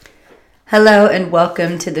Hello and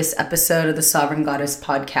welcome to this episode of the Sovereign Goddess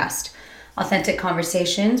Podcast. Authentic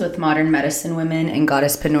conversations with modern medicine women and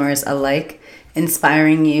goddesspreneurs alike,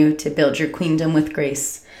 inspiring you to build your queendom with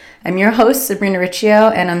grace. I'm your host, Sabrina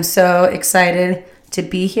Riccio, and I'm so excited to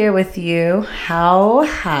be here with you. How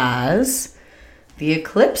has the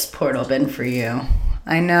eclipse portal been for you?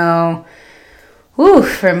 I know,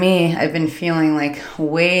 for me, I've been feeling like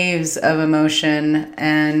waves of emotion,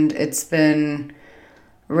 and it's been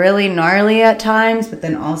really gnarly at times, but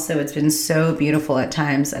then also it's been so beautiful at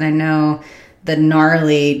times. And I know the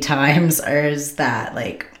gnarly times is that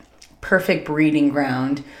like perfect breeding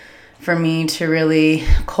ground for me to really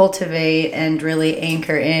cultivate and really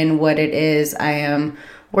anchor in what it is I am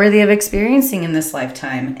worthy of experiencing in this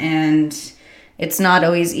lifetime. And it's not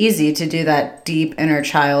always easy to do that deep inner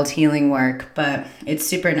child healing work, but it's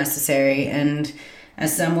super necessary. And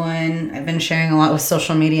as someone, I've been sharing a lot with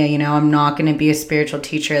social media, I'm not going to be a spiritual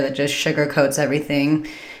teacher that just sugarcoats everything,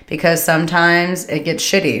 because sometimes it gets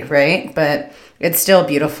shitty, right? But it's still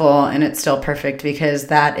beautiful and it's still perfect, because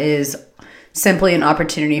that is simply an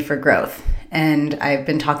opportunity for growth. And I've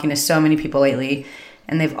been talking to so many people lately,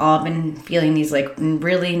 and they've all been feeling these like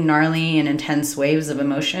really gnarly and intense waves of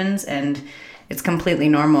emotions, and it's completely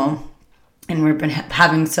normal. And we've been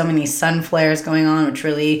having so many sun flares going on, which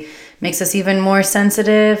really makes us even more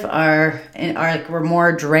sensitive. We're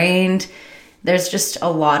more drained. There's just a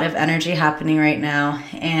lot of energy happening right now,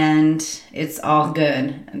 and it's all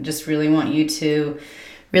good. I just really want you to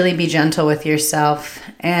really be gentle with yourself.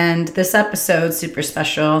 And this episode's super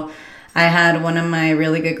special. I had one of my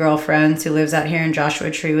really good girlfriends who lives out here in Joshua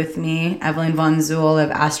Tree with me, Evelyn von Zuel of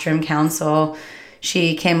Astrum Council.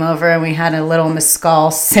 She came over and we had a little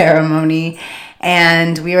mescal ceremony,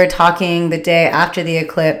 and we were talking the day after the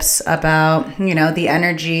eclipse about, the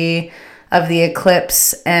energy of the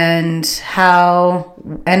eclipse and how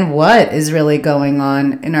and what is really going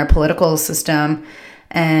on in our political system,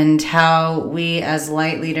 and how we as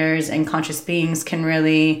light leaders and conscious beings can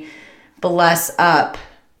really bless up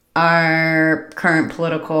our current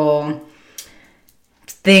political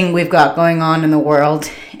thing we've got going on in the world.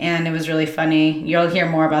 And it was really funny. You'll hear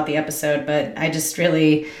more about the episode, but I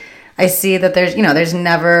see that there's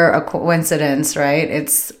never a coincidence, right?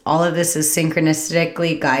 It's all of this is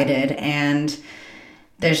synchronistically guided, and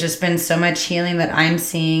there's just been so much healing that I'm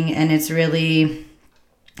seeing, and it's really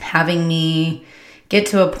having me get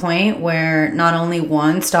to a point where not only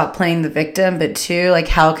one, stop playing the victim, but two, like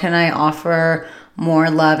how can I offer more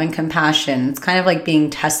love and compassion? It's kind of like being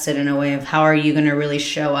tested in a way of how are you going to really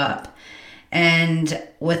show up. And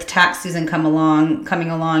with tax season coming along,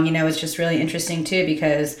 it's just really interesting too,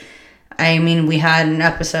 because we had an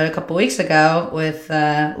episode a couple weeks ago with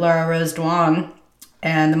Laura Rose Duong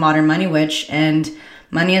and the Modern Money Witch, and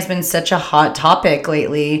money has been such a hot topic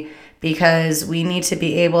lately, because we need to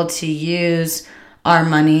be able to use our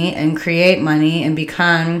money and create money and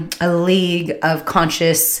become a league of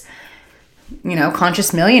conscious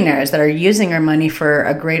millionaires that are using our money for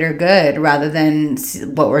a greater good, rather than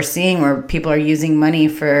what we're seeing where people are using money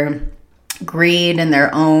for greed and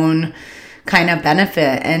their own kind of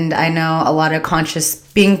benefit. And I know a lot of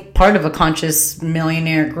being part of a conscious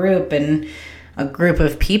millionaire group and a group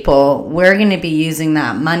of people, we're going to be using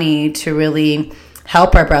that money to really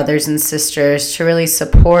help our brothers and sisters, to really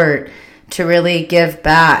support, to really give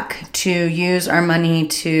back, to use our money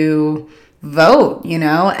to vote,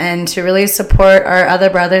 and to really support our other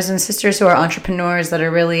brothers and sisters who are entrepreneurs that are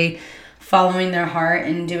really following their heart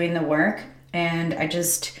and doing the work. And I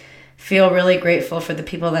just feel really grateful for the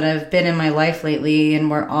people that have been in my life lately, and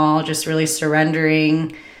we're all just really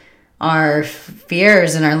surrendering our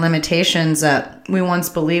fears and our limitations that we once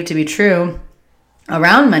believed to be true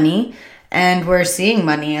around money, and we're seeing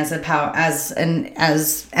money as a power, as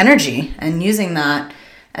energy, and using that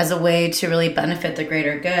as a way to really benefit the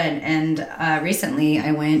greater good. And recently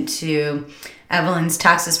I went to Evelyn's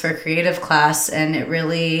Taxes for Creative class, and it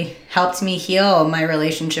really helped me heal my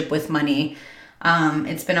relationship with money.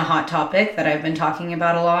 It's been a hot topic that I've been talking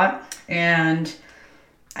about a lot, and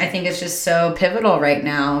I think it's just so pivotal right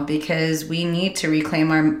now, because we need to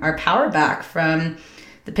reclaim our power back from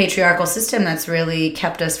the patriarchal system that's really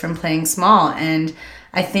kept us from playing small, and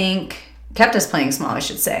kept us playing small, I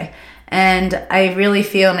should say. And I really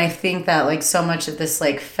feel, and I think that like so much of this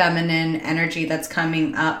like feminine energy that's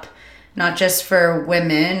coming up, not just for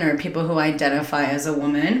women or people who identify as a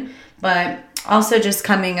woman, but also just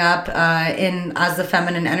coming up as the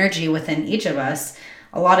feminine energy within each of us,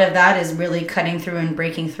 a lot of that is really cutting through and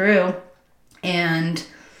breaking through. And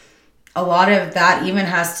a lot of that even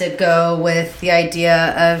has to go with the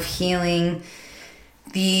idea of healing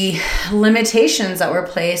the limitations that were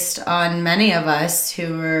placed on many of us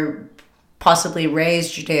who were possibly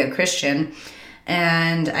raised Judeo-Christian.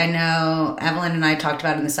 And I know Evelyn and I talked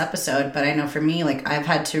about it in this episode, but I know for me, like, I've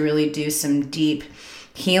had to really do some deep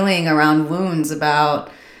healing around wounds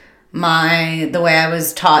about the way I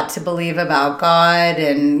was taught to believe about God,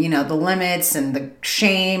 and, you know, the limits and the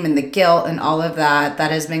shame and the guilt and all of that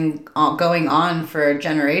has been going on for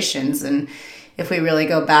generations. And if we really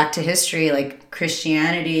go back to history, like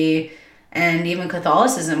Christianity and even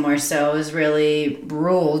Catholicism more so is really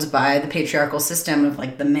ruled by the patriarchal system of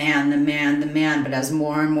like the man. But as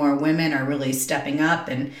more and more women are really stepping up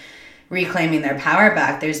and reclaiming their power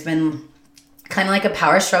back, there's been kind of like a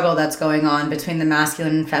power struggle that's going on between the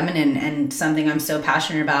masculine and feminine. And something I'm so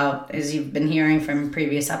passionate about, as you've been hearing from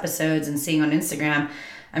previous episodes and seeing on Instagram,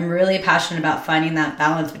 I'm really passionate about finding that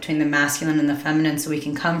balance between the masculine and the feminine, so we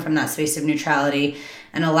can come from that space of neutrality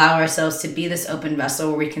and allow ourselves to be this open vessel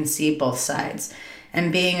where we can see both sides. And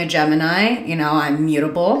being a Gemini, you know, I'm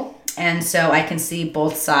mutable, and so I can see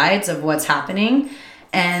both sides of what's happening.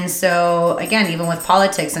 And so, again, even with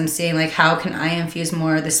politics, I'm seeing, like, how can I infuse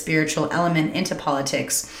more of the spiritual element into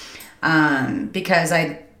politics? Because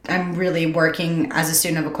I'm really working as a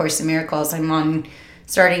student of A Course in Miracles. I'm on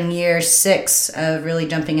starting year 6 of really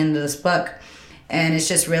jumping into this book. And it's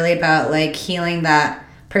just really about, like, healing that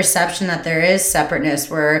perception that there is separateness,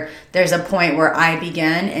 where there's a point where I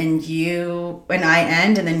begin and I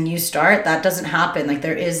end and then you start. That doesn't happen. Like,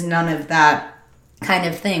 there is none of that kind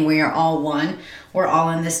of thing. We are all one. We're all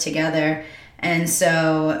in this together. And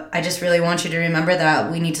so I just really want you to remember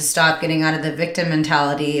that we need to stop getting out of the victim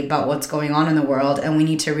mentality about what's going on in the world, and we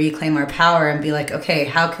need to reclaim our power and be like, okay,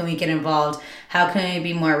 how can we get involved? How can we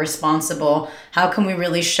be more responsible? How can we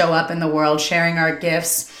really show up in the world, sharing our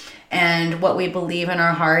gifts and what we believe in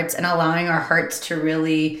our hearts, and allowing our hearts to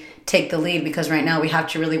really take the lead? Because right now we have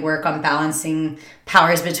to really work on balancing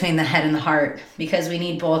powers between the head and the heart, because we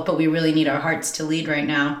need both, but we really need our hearts to lead right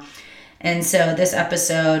now. And so this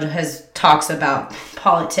episode talks about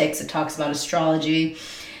politics. It talks about astrology.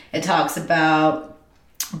 It talks about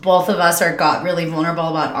both of us got really vulnerable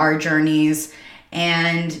about our journeys,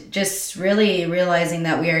 and just really realizing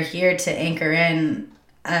that we are here to anchor in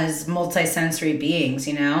as multisensory beings,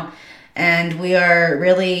 you know? And we are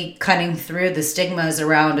really cutting through the stigmas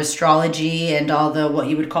around astrology, and all the, what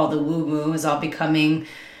you would call the woo-woo, is all becoming,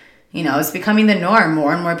 you know, it's becoming the norm.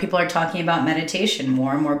 More and more people are talking about meditation.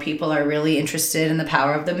 More and more people are really interested in the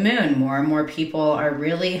power of the moon. More and more people are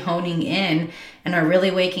really honing in and are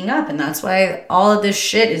really waking up. And that's why all of this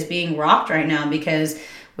shit is being rocked right now, because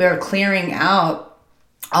we're clearing out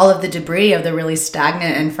all of the debris of the really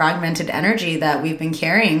stagnant and fragmented energy that we've been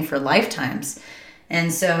carrying for lifetimes.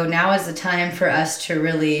 And so now is the time for us to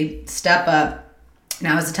really step up.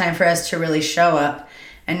 Now is the time for us to really show up.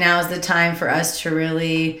 And now is the time for us to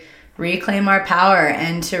really reclaim our power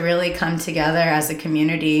and to really come together as a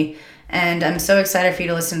community. And I'm so excited for you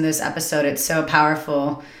to listen to this episode. It's so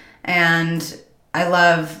powerful. And I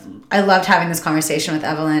loved having this conversation with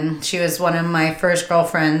Evelyn. She was one of my first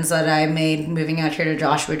girlfriends that I made moving out here to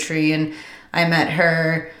Joshua Tree. And I met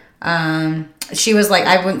her. She was like,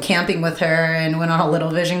 I went camping with her and went on a little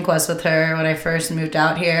vision quest with her when I first moved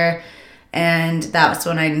out here. And that's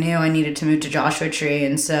when I knew I needed to move to Joshua Tree.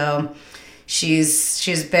 And so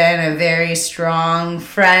she's been a very strong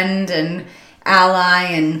friend and ally,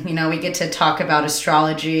 and, you know, we get to talk about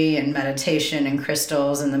astrology and meditation and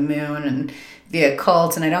crystals and the moon and the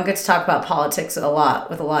occult, and I don't get to talk about politics a lot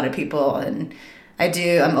with a lot of people, and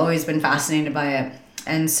I'm always been fascinated by it.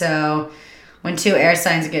 And so when two air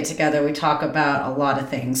signs get together, we talk about a lot of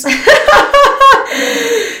things.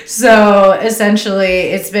 So essentially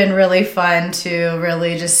it's been really fun to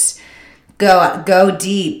really just go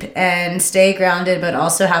deep and stay grounded, but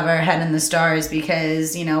also have our head in the stars,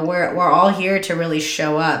 because, you know, we're all here to really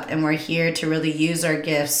show up, and we're here to really use our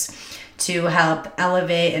gifts to help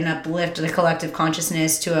elevate and uplift the collective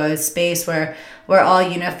consciousness to a space where we're all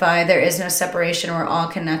unified. There is no separation. We're all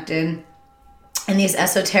connected. And these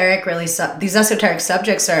esoteric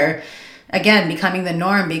subjects are, again, becoming the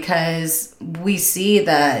norm, because we see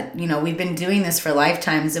that, you know, we've been doing this for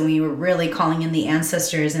lifetimes, and we were really calling in the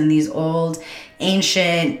ancestors and these old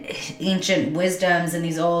ancient wisdoms and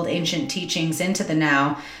these old ancient teachings into the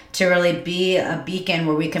now, to really be a beacon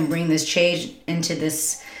where we can bring this change into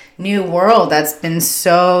this new world that's been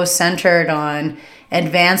so centered on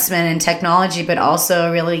advancement and technology, but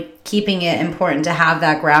also really keeping it important to have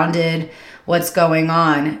that grounded what's going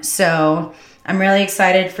on. So I'm really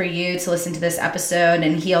excited for you to listen to this episode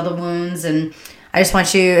and heal the wounds. And I just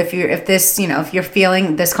want you, if you're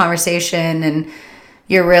feeling this conversation and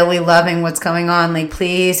you're really loving what's going on, like,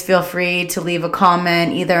 please feel free to leave a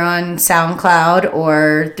comment either on SoundCloud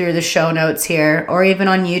or through the show notes here, or even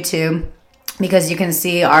on YouTube, because you can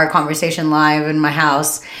see our conversation live in my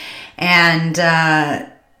house. And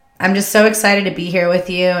I'm just so excited to be here with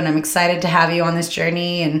you, and I'm excited to have you on this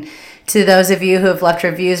journey. And to those of you who have left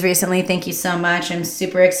reviews recently, thank you so much. I'm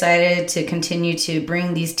super excited to continue to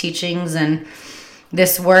bring these teachings and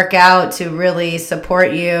this work out to really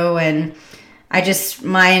support you. And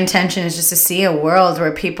my intention is just to see a world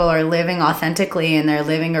where people are living authentically and they're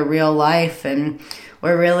living a real life. And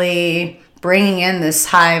we're really bringing in this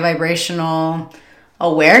high vibrational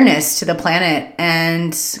awareness to the planet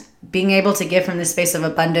and being able to give from this space of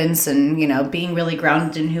abundance and, being really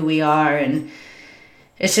grounded in who we are. And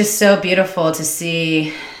it's just so beautiful to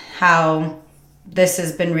see how this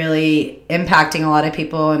has been really impacting a lot of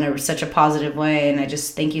people in such a positive way. And I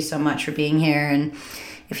just thank you so much for being here. And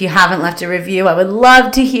if you haven't left a review, I would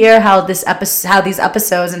love to hear how these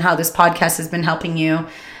episodes and how this podcast has been helping you.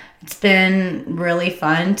 It's been really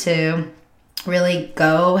fun to really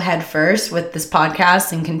go head first with this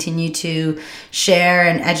podcast and continue to share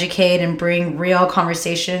and educate and bring real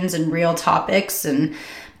conversations and real topics and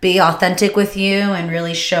be authentic with you and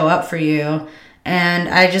really show up for you. And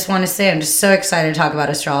I just want to say I'm just so excited to talk about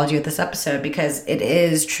astrology with this episode, because it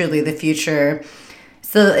is truly the future.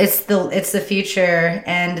 So it's the future,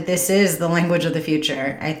 and this is the language of the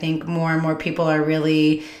future. I think more and more people are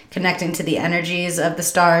really connecting to the energies of the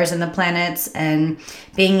stars and the planets, and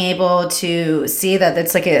being able to see that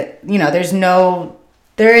it's like there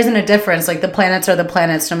isn't a difference. Like, the planets are the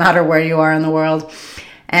planets no matter where you are in the world.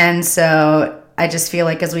 And so I just feel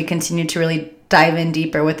like as we continue to really dive in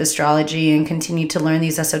deeper with astrology and continue to learn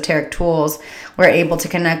these esoteric tools, we're able to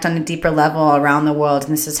connect on a deeper level around the world.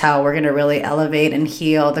 And this is how we're going to really elevate and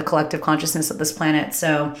heal the collective consciousness of this planet.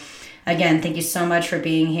 So again, thank you so much for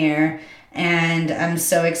being here. And I'm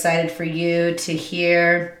so excited for you to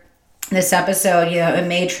hear this episode. It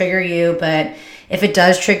may trigger you, but if it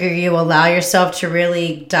does trigger you, allow yourself to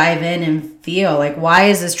really dive in and feel like, why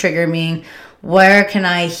is this trigger me? Where can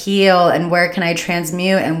I heal, and where can I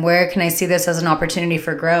transmute, and where can I see this as an opportunity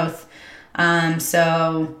for growth?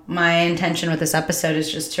 So my intention with this episode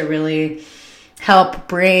is just to really help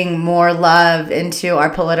bring more love into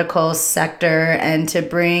our political sector and to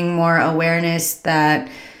bring more awareness to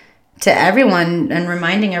everyone, and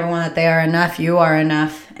reminding everyone that they are enough, you are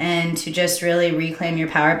enough, and to just really reclaim your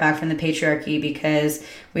power back from the patriarchy, because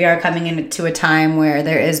we are coming into a time where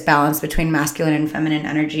there is balance between masculine and feminine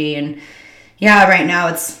energy. And yeah, right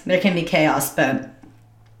now there can be chaos, but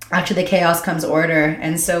after the chaos comes order.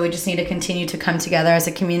 And so we just need to continue to come together as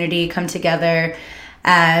a community, come together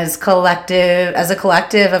as a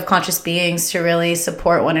collective of conscious beings to really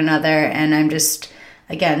support one another. And I'm just,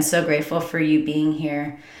 again, so grateful for you being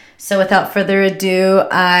here. So without further ado,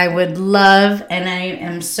 I would love, and I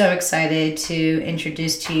am so excited to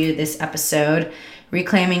introduce to you this episode,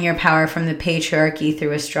 Reclaiming Your Power from the Patriarchy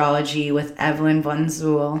Through Astrology with Evelyn von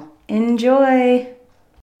Zuel. Enjoy!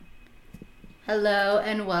 Hello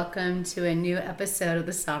and welcome to a new episode of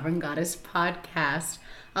the Sovereign Goddess Podcast.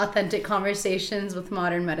 Authentic conversations with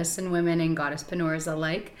modern medicine women and goddesspreneurs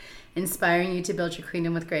alike, inspiring you to build your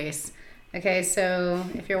queendom with grace. Okay, so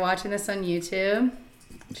if you're watching this on YouTube,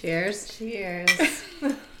 cheers. Cheers.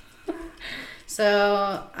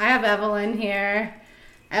 So I have Evelyn here.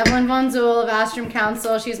 Evelyn von Zuel of Astrum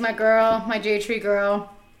Council. She's my girl, my J-Tree girl.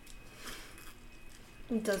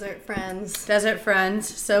 Desert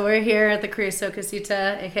friends. So we're here at the Creosote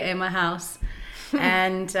Casita, aka my house.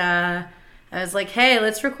 And I was like, hey,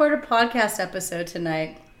 let's record a podcast episode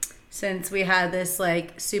tonight, since we had this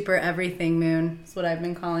like super everything moon. That's what I've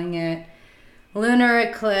been calling it. Lunar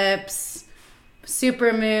eclipse,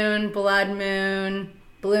 super moon, blood moon,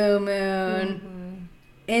 blue moon,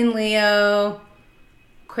 in Leo,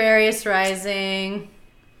 Aquarius rising.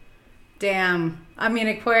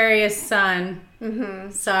 Aquarius sun.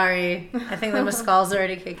 Sorry, I think the mescal's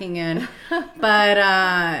already kicking in. But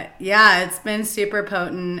yeah, it's been super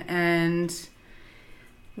potent, and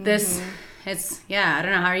this, I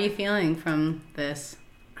don't know, how are you feeling from this?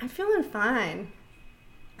 I'm feeling fine.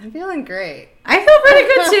 I'm feeling great. I feel pretty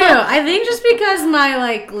good too. I think just because my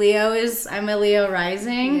I'm a Leo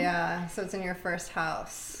rising. Yeah, so it's in your first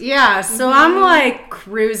house. Yeah, so I'm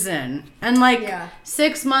cruising. And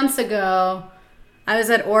 6 months ago, I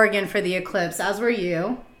was at Oregon for the eclipse, as were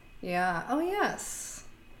you. Yeah. Oh, yes.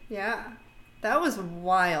 Yeah. That was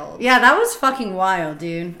wild. Yeah, that was fucking wild,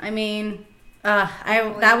 dude. I mean,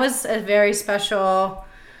 that was a very special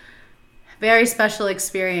very special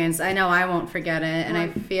experience. I know I won't forget it. And I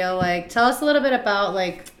feel like, tell us a little bit about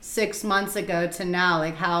like 6 months ago to now,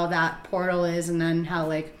 like how that portal is, and then how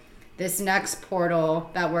like this next portal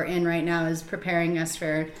that we're in right now is preparing us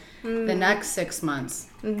for the next 6 months.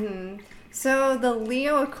 So the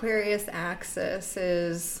Leo Aquarius axis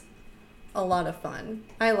is a lot of fun.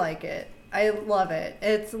 I like it. I love it.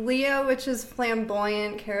 It's Leo, which is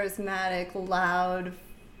flamboyant, charismatic, loud,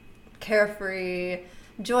 carefree,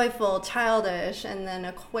 joyful, childish, and then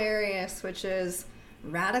Aquarius, which is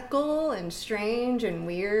radical and strange and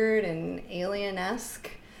weird and alien-esque.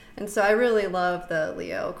 And so I really love the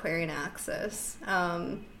Leo Aquarian axis.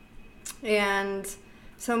 And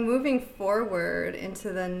so moving forward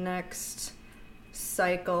into the next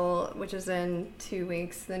cycle, which is in 2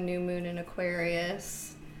 weeks, the new moon in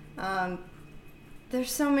Aquarius,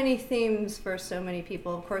 there's so many themes for so many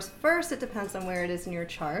people. Of course, first it depends on where it is in your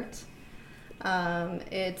chart.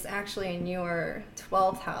 It's actually in your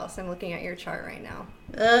 12th house. I'm looking at your chart right now.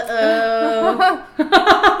 Uh-oh.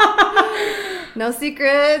 No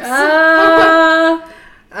secrets.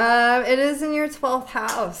 It is in your 12th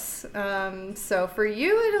house. So for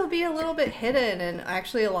you, it'll be a little bit hidden, and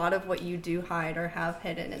actually a lot of what you do hide or have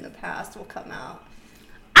hidden in the past will come out.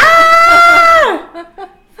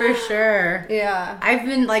 For sure. Yeah. I've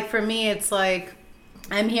been like, for me, it's like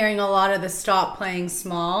I'm hearing a lot of the stop playing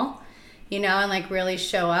small, you know, and like really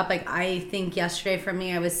show up. Like I think yesterday for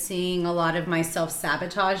me, I was seeing a lot of my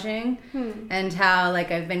self-sabotaging and how like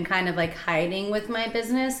I've been kind of like hiding with my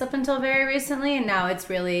business up until very recently. And now it's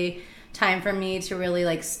really time for me to really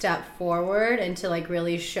like step forward and to like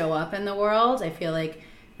really show up in the world. I feel like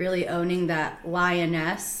really owning that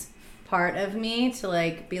lioness part of me to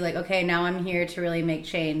like be like, okay, now I'm here to really make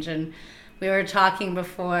change. And we were talking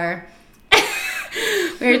before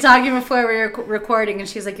we were recording, and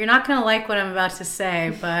she's like, you're not gonna like what I'm about to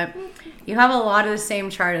say, but you have a lot of the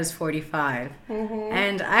same chart as 45.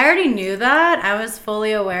 And I already knew that. I was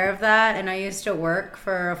fully aware of that, and I used to work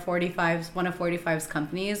for one of 45's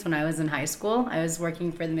companies when I was in high school. I was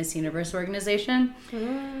working for the Miss Universe organization.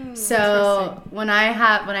 So when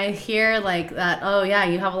I hear like that, oh yeah,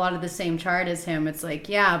 you have a lot of the same chart as him, it's like,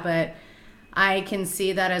 yeah, but I can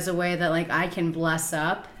see that as a way that like I can bless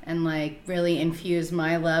up and like really infuse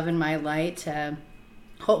my love and my light to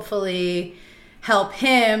hopefully help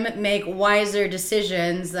him make wiser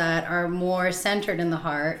decisions that are more centered in the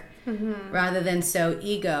heart rather than so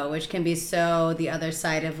ego, which can be so the other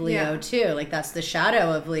side of Leo too. Like that's the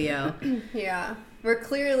shadow of Leo. Yeah. We're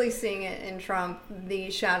clearly seeing it in Trump, the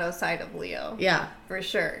shadow side of Leo. Yeah. For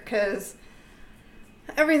sure. Because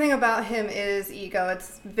everything about him is ego.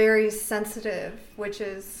 It's very sensitive, which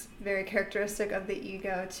is very characteristic of the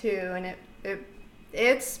ego too. And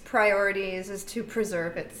its priorities is to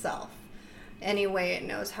preserve itself any way it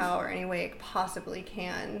knows how or any way it possibly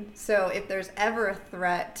can. So if there's ever a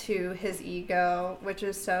threat to his ego, which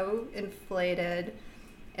is so inflated,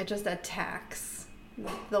 it just attacks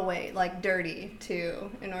the way, like dirty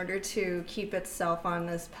too, in order to keep itself on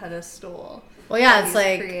this pedestal. Well, yeah, it's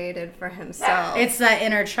like created for himself. It's that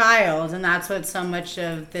inner child, and that's what so much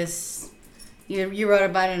of this. You wrote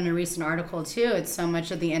about it in a recent article too. It's so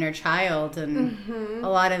much of the inner child, and a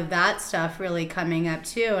lot of that stuff really coming up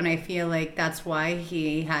too. And I feel like that's why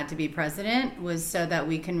he had to be president, was so that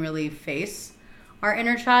we can really face our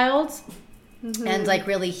inner child and like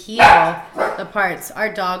really heal the parts.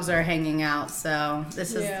 Our dogs are hanging out, so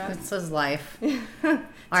this is life.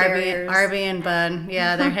 Arby and Bud,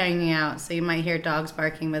 they're hanging out. So you might hear dogs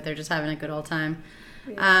barking, but they're just having a good old time.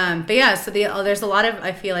 Yeah. But yeah, so there's a lot of,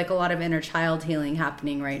 I feel like a lot of inner child healing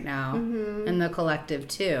happening right now in the collective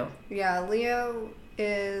too. Yeah, Leo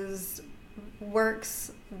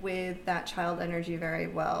works with that child energy very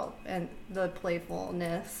well, and the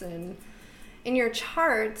playfulness. And in your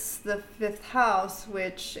charts, the 5th house,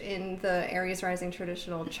 which in the Aries rising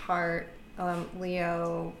traditional chart,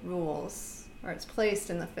 Leo rules, or it's placed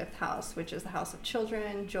in the 5th house, which is the house of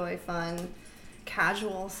children, joy, fun,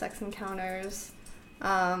 casual sex encounters.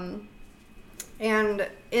 And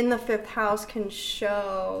in the 5th house can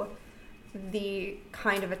show the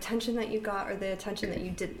kind of attention that you got or the attention that you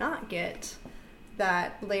did not get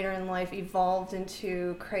that later in life evolved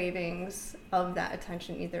into cravings of that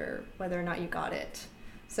attention, either whether or not you got it.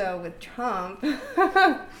 So with Trump,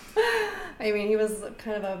 I mean, he was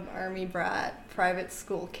kind of an army brat, private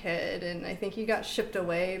school kid, and I think he got shipped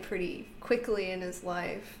away pretty quickly in his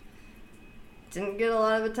life. Didn't get a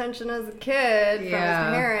lot of attention as a kid from his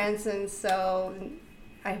parents, and so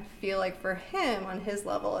I feel like for him, on his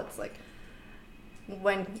level, it's like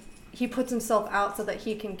when he puts himself out so that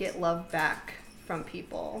he can get love back from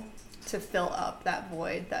people. to fill up that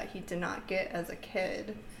void that he did not get as a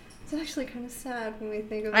kid. It's actually kind of sad when we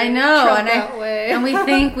think of Trump that way. And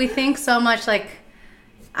we think so much, like,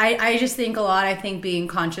 I just think a lot. I think being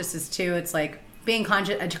conscious is too. It's like being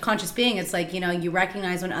a conscious being. It's like, you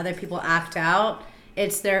recognize when other people act out.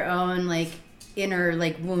 It's their own like inner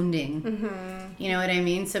like wounding. Mm-hmm. You know what I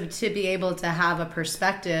mean? So to be able to have a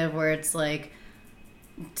perspective where it's like,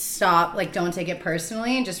 stop, like, don't take it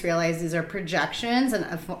personally, and just realize these are projections. And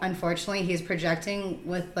unfortunately, he's projecting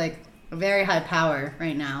with like a very high power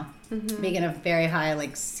right now, mm-hmm. being in a very high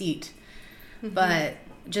like seat, mm-hmm. but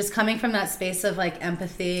just coming from that space of like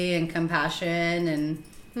empathy and compassion and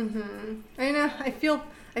mm-hmm. I know I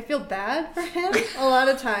feel bad for him a lot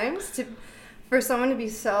of times for someone to be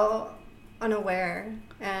so unaware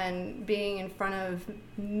and being in front of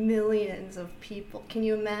millions of people. Can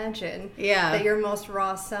you imagine that your most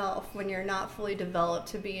raw self, when you're not fully developed,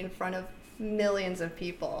 to be in front of millions of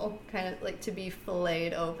people, kind of like to be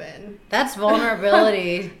filleted open? That's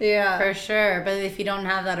vulnerability. For sure. But if you don't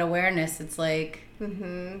have that awareness, it's like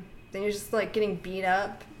mm-hmm. then you're just like getting beat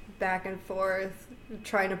up back and forth,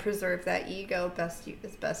 trying to preserve that ego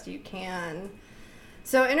as best you can.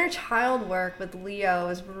 So inner child work with Leo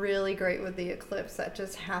is really great with the eclipse that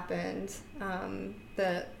just happened,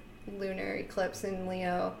 the lunar eclipse in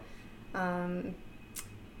Leo,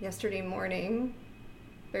 yesterday morning,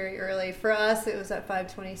 very early. For us, it was at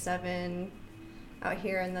 5:27 out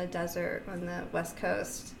here in the desert on the West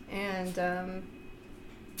Coast. And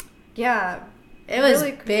it was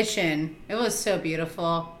really bitchin'. It was so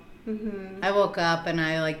beautiful. Mm-hmm. I woke up and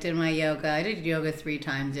I like did my yoga. I did yoga 3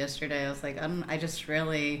 times yesterday. I was like, I just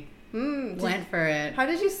really went for it. How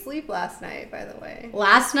did you sleep last night, by the way?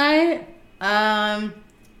 Last night, I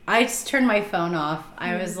just turned my phone off.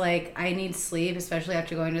 I was like, I need sleep, especially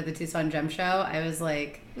after going to the Tucson Gem Show. I was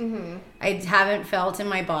like, I haven't felt in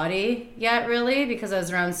my body yet, really, because I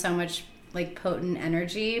was around so much like potent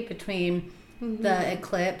energy between the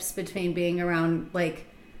eclipse, between being around like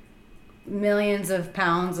millions of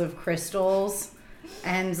pounds of crystals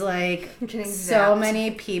and like so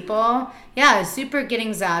many people. Yeah, super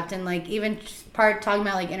getting zapped. And like even talking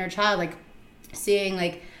about like inner child, like seeing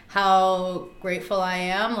like how grateful I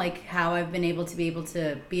am, like how I've been able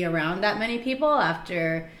to be around that many people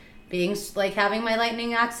after being like having my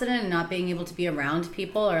lightning accident and not being able to be around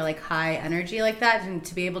people or like high energy like that, and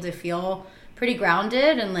to be able to feel pretty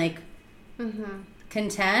grounded and like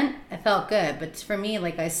content. I felt good. But for me,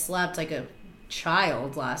 like I slept like a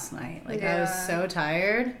child last night. Like I was so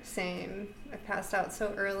tired. Same. I passed out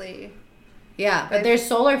so early. Yeah, but there's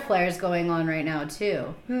solar flares going on right now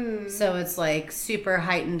too. So it's like super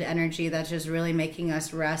heightened energy that's just really making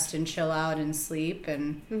us rest and chill out and sleep.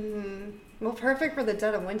 And well, perfect for the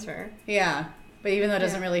dead of winter. Yeah, but even though it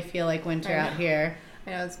doesn't really feel like winter out here.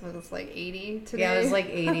 I know it's like 80 today. Yeah, it was like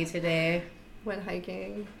 80 today. Went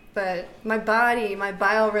hiking. But my body, my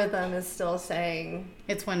biorhythm is still saying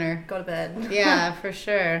it's winter. Go to bed. Yeah, for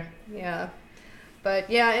sure. Yeah. But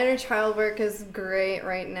yeah, inner child work is great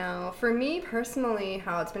right now. For me personally,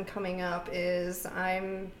 how it's been coming up is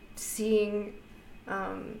I'm seeing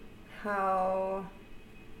how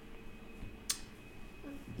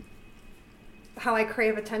I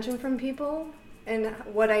crave attention from people and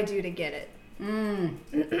what I do to get it.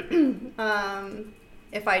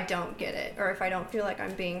 If I don't get it, or if I don't feel like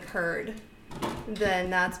I'm being heard, then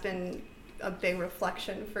that's been a big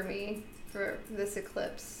reflection for me for this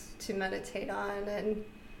eclipse to meditate on and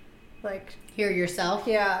like hear yourself.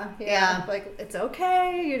 Yeah. Like it's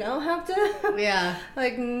okay, you don't have to. Yeah.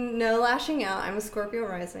 Like no lashing out. I'm a Scorpio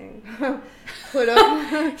rising.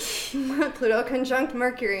 Pluto conjunct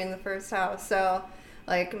Mercury in the first house. So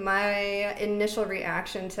like my initial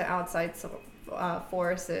reaction to outside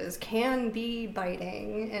forces can be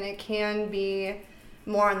biting, and it can be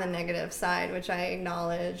more on the negative side, which I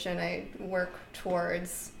acknowledge and I work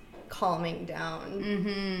towards calming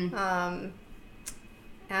down.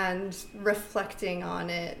 And reflecting on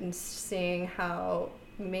it and seeing how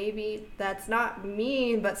maybe that's not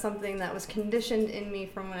me, but something that was conditioned in me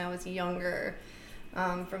from when I was younger,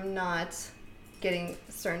 from not getting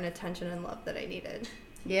certain attention and love that I needed.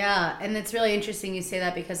 Yeah, and it's really interesting you say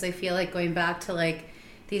that, because I feel like going back to like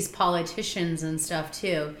these politicians and stuff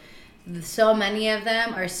too, so many of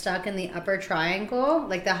them are stuck in the upper triangle,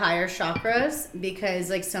 like the higher chakras,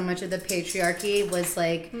 because like so much of the patriarchy was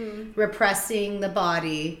like repressing the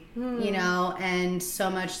body, you know, and so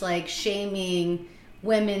much like shaming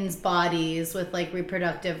women's bodies with like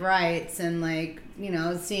reproductive rights and like, you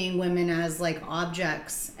know, seeing women as like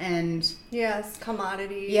objects and yes,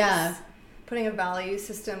 commodities. Yeah. Putting a value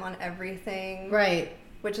system on everything. Right.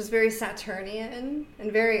 which is very Saturnian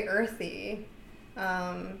and very earthy.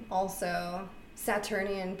 Also,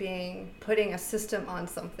 Saturnian being putting a system on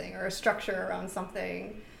something or a structure around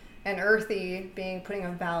something, and earthy being putting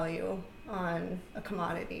a value on a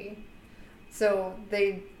commodity. So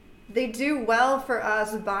they do well for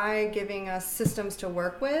us by giving us systems to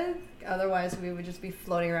work with. Otherwise, we would just be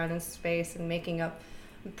floating around in space and making up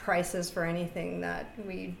prices for anything that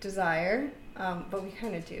we desire. But we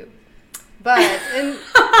kind of do. But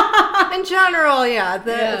in general,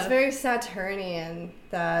 it's very Saturnian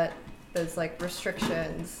that there's like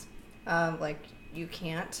restrictions, like you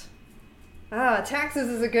can't. Taxes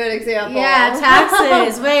is a good example. Yeah,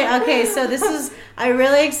 taxes. Wait, okay, so I'm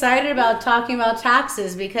really excited about talking about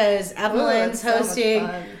taxes because Evelyn's hosting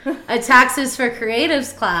a Taxes for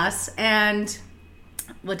Creatives class. And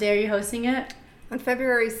what day are you hosting it? On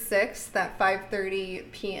February 6th at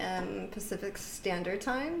 5:30 p.m. Pacific Standard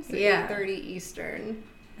Time, so 8:30 Eastern.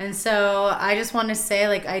 And so I just want to say,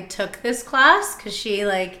 like, I took this class because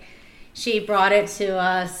she brought it to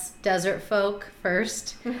us desert folk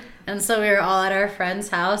first. And so we were all at our friend's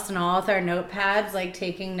house and all with our notepads, like,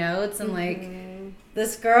 taking notes. And, like,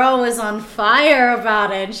 this girl was on fire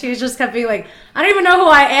about it. And she was just kept being like, I don't even know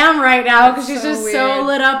who I am right now because she's just weird. So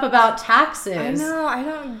lit up about taxes. I know. I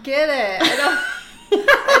don't get it. I don't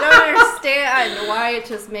understand why it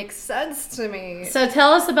just makes sense to me. So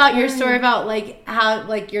tell us about your story about, like, how,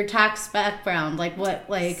 like, your tax background, like, what,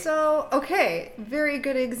 like... So, okay, very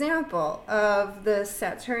good example of the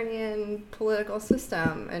Saturnian political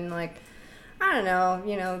system. And, like, I don't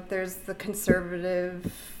know, there's the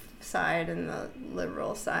conservative side and the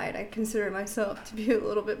liberal side. I consider myself to be a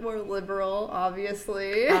little bit more liberal,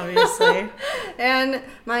 obviously. And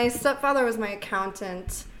my stepfather was my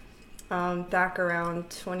accountant back around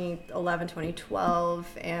 2011,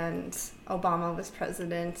 2012, and Obama was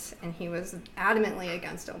president, and he was adamantly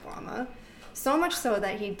against Obama. So much so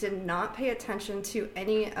that he did not pay attention to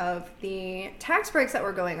any of the tax breaks that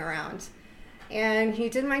were going around. And he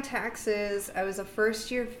did my taxes. I was a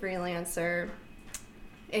first-year freelancer,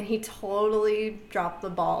 and he totally dropped the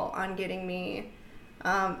ball on getting me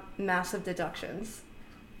massive deductions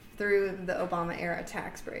through the Obama-era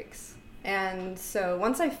tax breaks. And so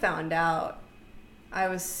once I found out, I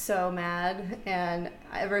was so mad, and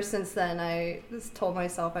ever since then I just told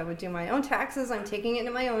myself I would do my own taxes. I'm taking it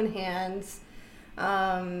into my own hands,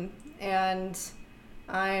 and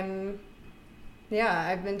I've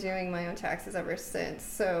been doing my own taxes ever since.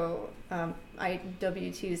 So I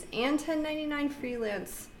W-2s and 1099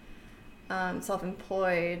 freelance,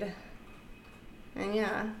 self-employed, and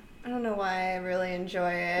I don't know why I really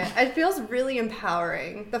enjoy it. It feels really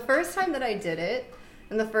empowering. The first time that I did it,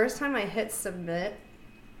 and the first time I hit submit,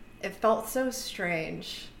 it felt so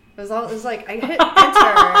strange. It was like I hit enter.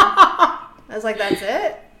 I was like, that's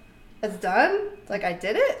it? It's done? Like, I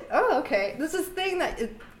did it? Oh, okay. This is thing that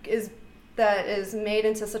is made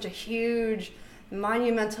into such a huge,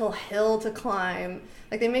 monumental hill to climb.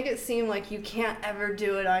 Like, they make it seem like you can't ever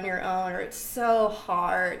do it on your own, or it's so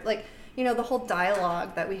hard. Like, the whole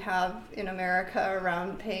dialogue that we have in America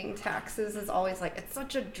around paying taxes is always like, it's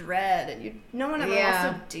such a dread, and no one ever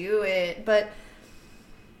wants to do it. But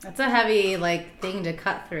that's a heavy, like, thing to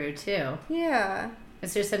cut through, too. Yeah.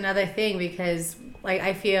 It's just another thing because, like,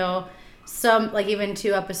 I feel even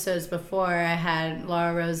 2 episodes before, I had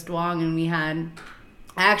Laura Rose Duong, and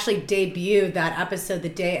I actually debuted that episode the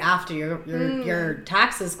day after your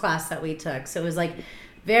taxes class that we took. So it was, like,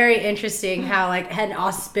 very interesting how, like, and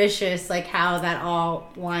auspicious, like, how that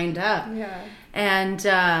all lined up. Yeah. And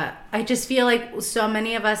I just feel like so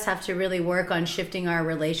many of us have to really work on shifting our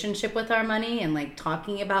relationship with our money and, like,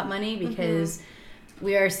 talking about money because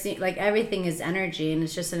we are seeing, like, everything is energy, and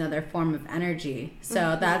it's just another form of energy.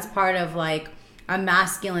 So that's part of, like, a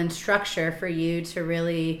masculine structure for you to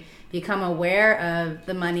really become aware of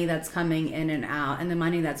the money that's coming in and out and the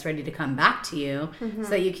money that's ready to come back to you so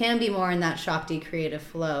that you can be more in that Shakti creative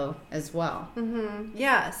flow as well.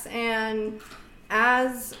 Yes, and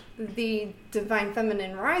as the divine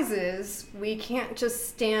feminine rises, we can't just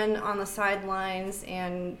stand on the sidelines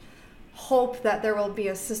and hope that there will be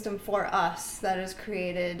a system for us that is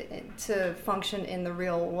created to function in the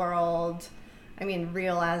real world. I mean,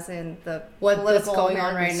 real as in the political going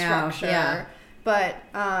on right structure. now. Yeah. But,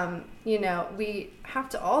 we have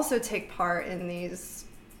to also take part in these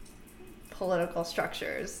political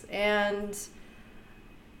structures. And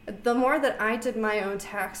the more that I did my own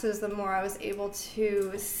taxes, the more I was able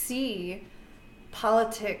to see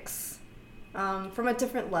politics from a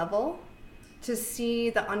different level, to see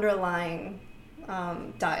the underlying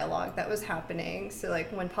dialogue that was happening. So, like,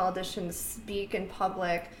 when politicians speak in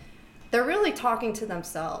public, they're really talking to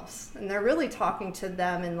themselves, and they're really talking to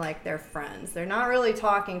them and like their friends. They're not really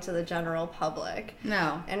talking to the general public.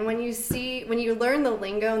 No. And when you learn the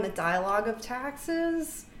lingo and the dialogue of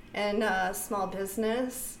taxes and small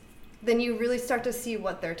business, then you really start to see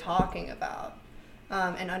what they're talking about,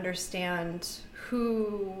 and understand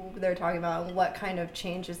who they're talking about and what kind of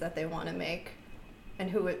changes that they want to make and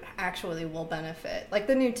who it actually will benefit. Like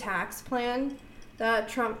the new tax plan that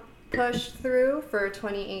Trump pushed through for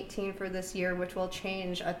 2018 for this year, which will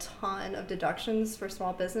change a ton of deductions for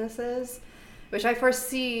small businesses, which I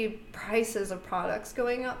foresee prices of products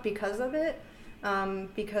going up because of it.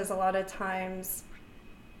 Because a lot of times,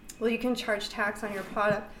 well, you can charge tax on your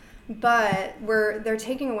product, but they're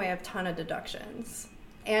taking away a ton of deductions.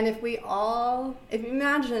 And if you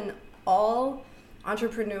imagine all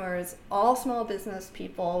entrepreneurs, all small business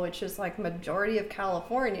people, which is like majority of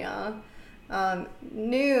California,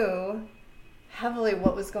 knew heavily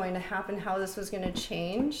what was going to happen, how this was going to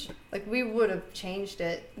change, like we would have changed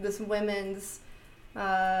it. This women's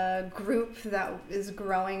group that is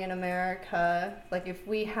growing in America, like if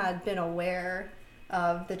we had been aware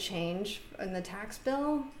of the change in the tax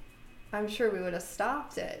bill, I'm sure we would have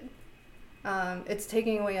stopped it. It's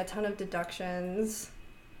taking away a ton of deductions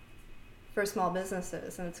for small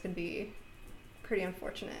businesses, and it's going to be pretty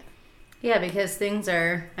unfortunate. Yeah, because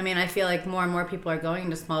I feel like more and more people are going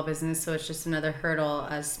into small business, so it's just another hurdle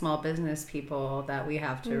as small business people that we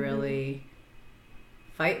have to really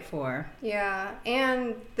fight for. Yeah,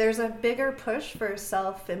 and there's a bigger push for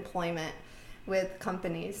self-employment with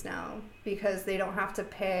companies now because they don't have to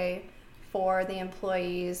pay for the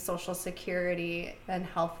employees' Social Security and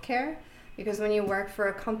health care. Because when you work for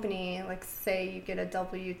a company, like say you get a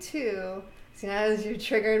W-2, see now as you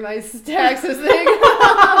triggered my taxes thing,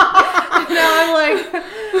 now I'm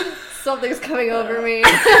like, something's coming over me.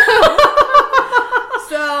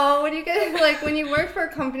 So when you work for a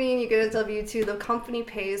company and you get a W-2, the company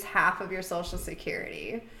pays half of your Social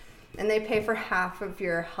Security, and they pay for half of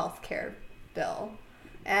your health care bill,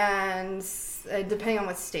 and depending on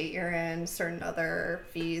what state you're in, certain other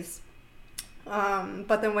fees.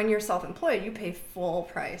 But then when you're self-employed, you pay full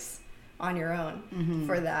price on your own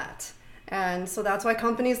for that. And so that's why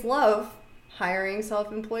companies love hiring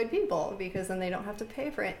self-employed people, because then they don't have to pay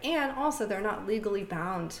for it. And also they're not legally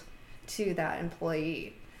bound to that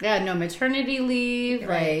employee. Yeah, no maternity leave,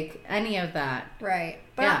 right. Like any of that. Right.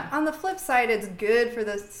 But on the flip side, it's good for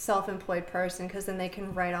the self-employed person because then they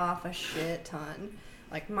can write off a shit ton,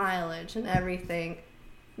 like mileage and everything.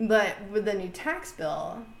 But with the new tax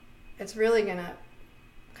bill, it's really going to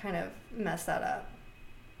kind of mess that up.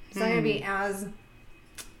 It's not going to be as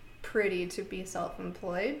pretty to be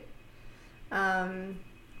self-employed.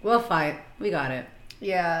 We'll fight. We got it.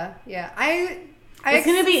 Yeah. It's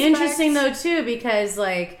going to be interesting, though, too, because,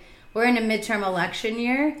 like, we're in a midterm election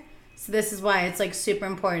year. So this is why it's, like, super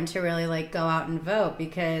important to really, like, go out and vote.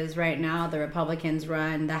 Because right now the Republicans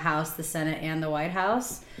run the House, the Senate, and the White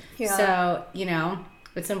House. Yeah. So,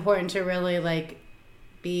 it's important to really, like,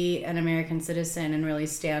 be an American citizen and really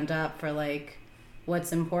stand up for, like,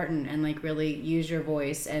 what's important and, like, really use your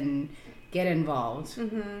voice and get involved.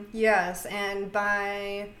 Yes, and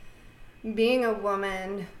by being a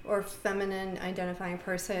woman or feminine identifying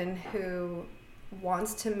person who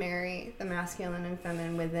wants to marry the masculine and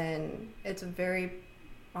feminine within, it's a very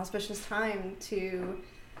auspicious time to,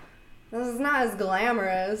 this is not as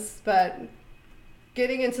glamorous, but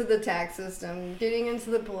getting into the tax system, getting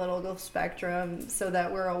into the political spectrum so that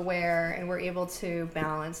we're aware and we're able to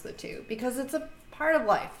balance the two, because it's a part of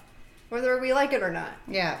life, whether we like it or not.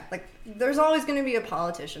 Yeah. Like, there's always going to be a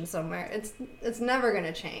politician somewhere. It's never going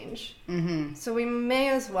to change. So we may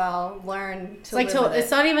as well learn to live with it.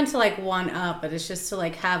 It's not even to, like, one up, but it's just to,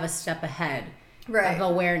 like, have a step ahead of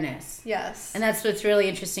awareness. Yes. And that's what's really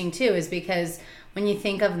interesting, too, is because when you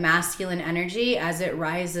think of masculine energy, as it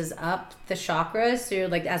rises up the chakras through,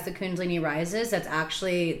 like, as the Kundalini rises, that's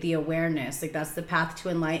actually the awareness. Like, that's the path to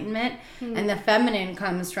enlightenment. And the feminine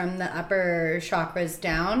comes from the upper chakras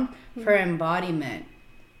down for embodiment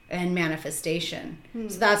and manifestation.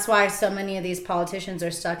 So that's why so many of these politicians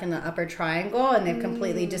are stuck in the upper triangle, and they've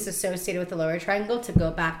completely disassociated with the lower triangle to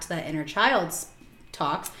go back to that inner child's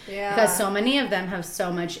talks. Yeah. Because so many of them have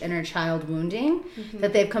so much inner child wounding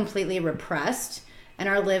that they've completely repressed and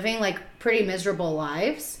are living, like, pretty miserable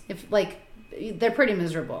lives. If, like, they're pretty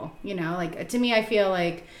miserable, like, to me, I feel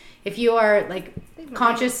like if you are, like,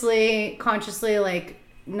 consciously like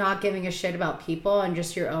not giving a shit about people and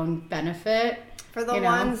just your own benefit. For the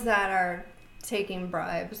ones that are taking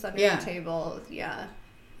bribes under the table, yeah,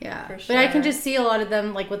 for sure. But I can just see a lot of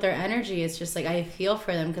them, like, with their energy, it's just, like, I feel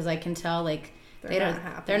for them because I can tell, like, They're not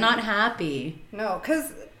happy. They're not happy. No,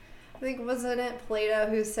 because I think, wasn't it Plato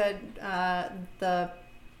who said the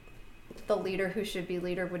leader who should be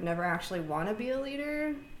leader would never actually want to be a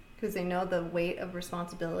leader because they know the weight of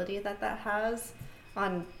responsibility that has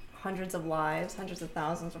on hundreds of lives, hundreds of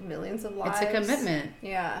thousands of millions of lives. It's a commitment.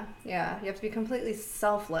 Yeah. You have to be completely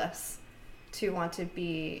selfless to want to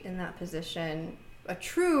be in that position, a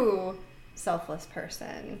true selfless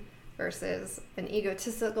person versus an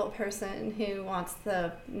egotistical person who wants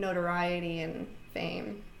the notoriety and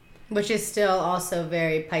fame. Which is still also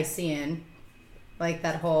very Piscean. Like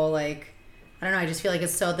that whole, like, I don't know, I just feel like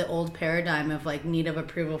it's still the old paradigm of like need of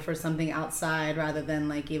approval for something outside rather than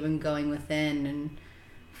like even going within and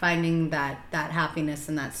finding that happiness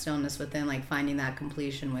and that stillness within, like finding that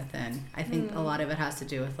completion within. I think a lot of it has to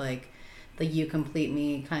do with like the you complete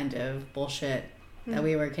me kind of bullshit that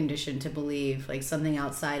we were conditioned to believe, like something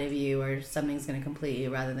outside of you or something's going to complete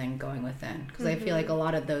you rather than going within. Because I feel like a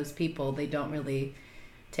lot of those people, they don't really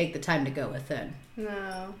take the time to go within.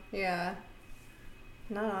 No, yeah.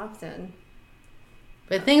 Not often.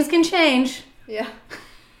 But things can change. Yeah.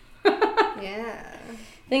 Yeah.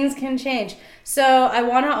 Things can change. So I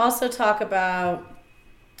want to also talk about,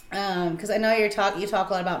 because I know you talk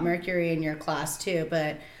a lot about Mercury in your class too,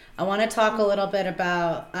 but I want to talk a little bit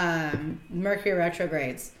about Mercury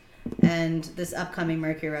retrogrades and this upcoming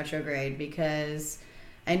Mercury retrograde, because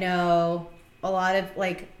I know a lot of,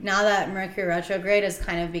 like, now that Mercury retrograde has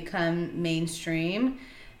kind of become mainstream,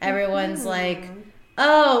 everyone's like,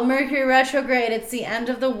 oh, Mercury retrograde, it's the end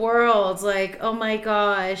of the world. Like, oh my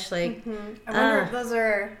gosh. Like, I wonder if those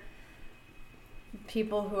are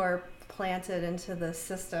people who are planted into the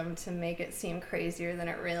system to make it seem crazier than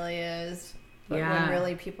it really is. But when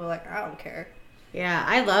really people are like, I don't care. Yeah,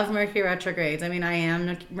 I love Mercury retrogrades. I mean, I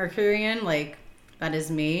am Mercurian, like, that is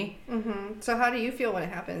me. So how do you feel when it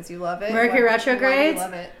happens? You love it? Mercury retrogrades? Why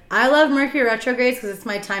do you love it? I love Mercury retrogrades because it's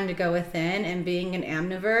my time to go within, and being an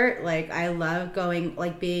amnivert, like, I love going,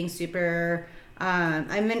 like, being super,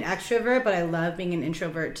 I'm an extrovert, but I love being an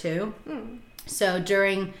introvert too. So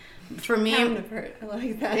for me, amnivert, I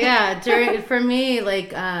like that. Yeah, for me,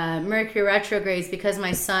 like, Mercury retrogrades, because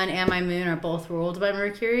my sun and my moon are both ruled by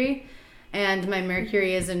Mercury, and my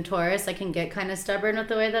Mercury is in Taurus, I can get kind of stubborn with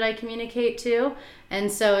the way that I communicate too. And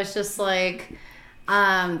so it's just like,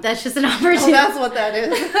 that's just an opportunity. Oh, that's what that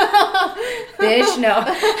is. Bitch, no.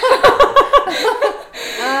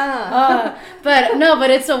 But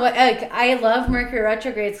it's like, I love Mercury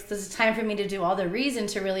retrogrades because it's time for me to do all the reason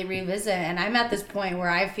to really revisit. And I'm at this point where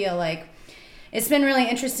I feel like it's been really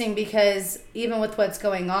interesting because even with what's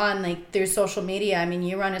going on, like through social media, I mean,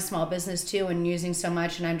 you run a small business too and using so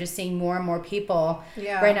much, and I'm just seeing more and more people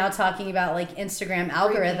right now talking about like Instagram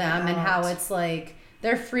algorithm and how it's like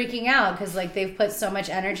they're freaking out because like they've put so much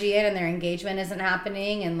energy in and their engagement isn't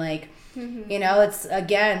happening. And like, you know, it's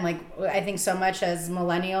again, like I think so much as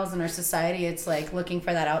millennials in our society, it's like looking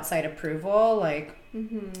for that outside approval. Like,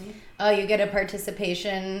 oh, you get a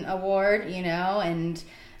participation award, you know, and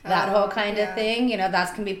that whole kind of thing, you know,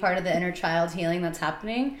 that can be part of the inner child healing that's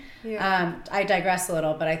happening. I digress a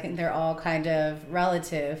little, but I think they're all kind of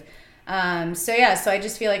relative. So I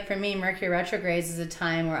just feel like for me, Mercury retrogrades is a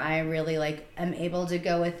time where I really like am able to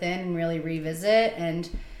go within and really revisit. And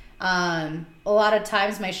a lot of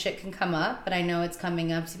times my shit can come up, but I know it's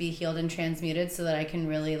coming up to be healed and transmuted so that I can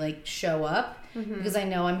really like show up because I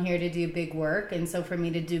know I'm here to do big work. And so for me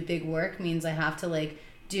to do big work means I have to like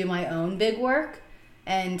do my own big work.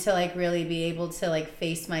 And to like really be able to like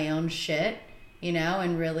face my own shit, you know,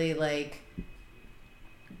 and really like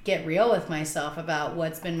get real with myself about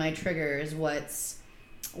what's been my triggers,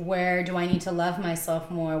 where do I need to love myself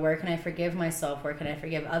more, where can I forgive myself, where can I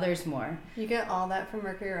forgive others more. You get all that from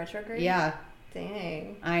Mercury retrograde? Yeah.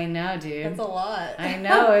 Dang. I know, dude. That's a lot. I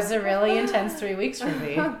know. It's a really intense 3 weeks for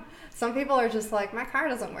me. Some people are just like, my car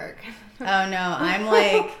doesn't work. Oh no, I'm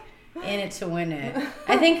like in it to win it.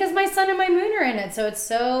 I think because my sun and my moon are in it, so it's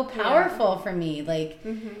so powerful for me. Like,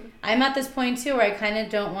 I'm at this point too where I kind of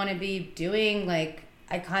don't want to be doing like,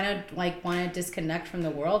 I kind of like want to disconnect from the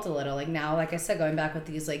world a little. Like now, like I said, going back with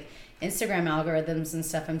these like Instagram algorithms and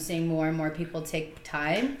stuff, I'm seeing more and more people take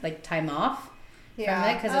time off from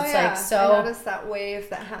it because it's like so. I noticed that wave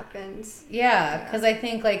that happens. Yeah, because I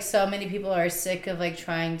think like so many people are sick of like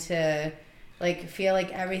trying to like feel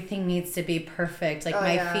like everything needs to be perfect. Like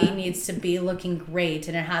my feed needs to be looking great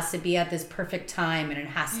and it has to be at this perfect time and it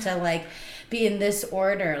has to like be in this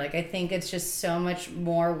order. Like I think it's just so much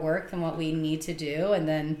more work than what we need to do. And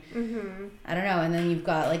then I don't know. And then you've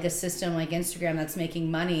got like a system like Instagram that's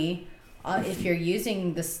making money. If you're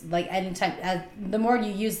using this like anytime, the more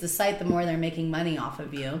you use the site, the more they're making money off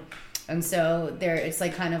of you. And so it's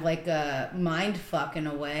like kind of like a mind fuck in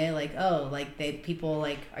a way, like, oh, like people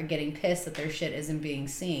like are getting pissed that their shit isn't being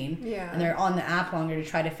seen. Yeah. And they're on the app longer to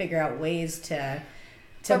try to figure out ways to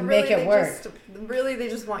really make it work. They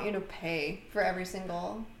just want you to pay for every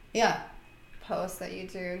single post that you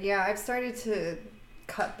do. Yeah, I've started to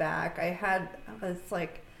cut back. It's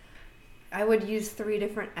like I would use 3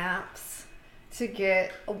 different apps to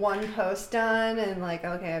get one post done, and like,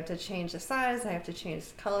 okay, I have to change the size, I have to change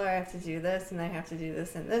the color, I have to do this, and I have to do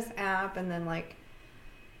this in this app, and then like,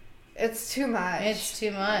 it's too much. It's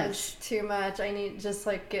too much. I need just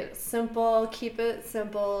like get simple, keep it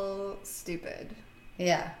simple, stupid.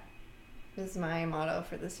 Yeah. Is my motto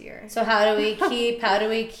for this year. So how do we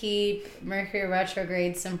keep Mercury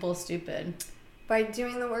retrograde simple, stupid? By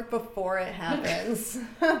doing the work before it happens.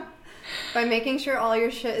 By making sure all your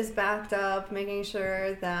shit is backed up, making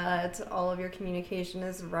sure that all of your communication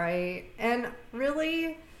is right, and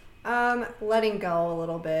really letting go a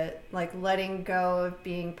little bit, like letting go of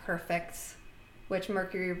being perfect, which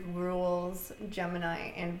Mercury rules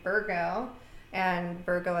Gemini and Virgo. And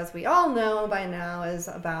Virgo, as we all know by now, is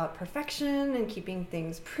about perfection and keeping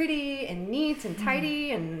things pretty and neat and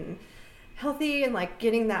tidy and healthy, and like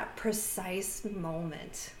getting that precise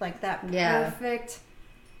moment, like that perfect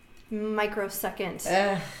microsecond.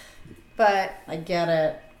 But I get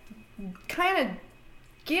it. Kind of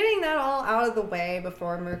getting that all out of the way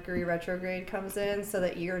before Mercury retrograde comes in, so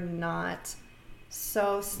that you're not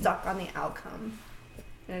so stuck on the outcome,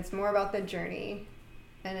 and it's more about the journey,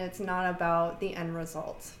 and it's not about the end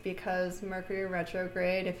result. Because Mercury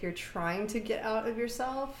retrograde, if you're trying to get out of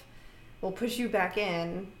yourself, will push you back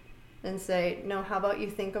in and say, no, how about you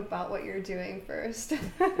think about what you're doing first?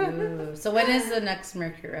 Ooh. So when is the next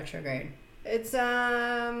Mercury retrograde? It's,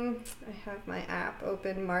 I have my app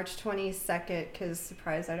open March 22nd, because,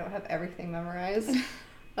 surprise, I don't have everything memorized.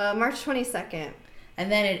 March 22nd.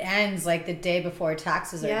 And then it ends like the day before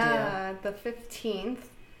taxes are due. Yeah, the 15th.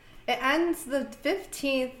 It ends the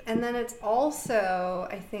 15th, and then it's also,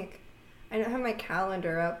 I think, I don't have my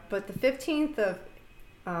calendar up, but the 15th of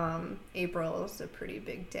April is a pretty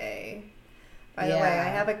big day. By the way, I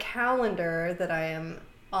have a calendar that I am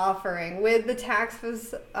offering with the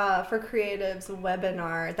Taxes for Creatives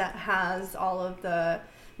webinar that has all of the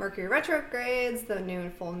Mercury retrogrades, the new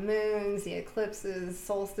and full moons, the eclipses,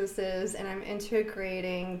 solstices, and I'm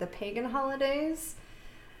integrating the pagan holidays.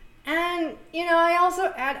 And, you know, I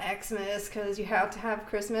also add Xmas because you have to have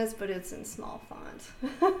Christmas, but it's in small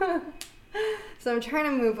font. So I'm trying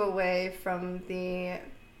to move away from the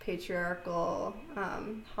patriarchal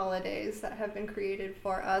holidays that have been created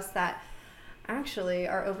for us that actually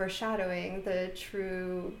are overshadowing the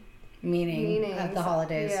true meanings of the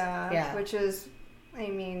holidays. Yeah. Which is, I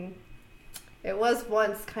mean, it was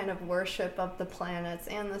once kind of worship of the planets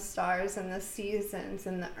and the stars and the seasons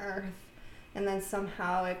and the earth. And then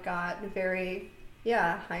somehow it got very,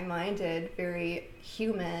 high-minded, very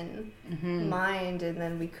human mind. And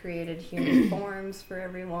then we created human forms for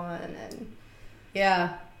everyone. And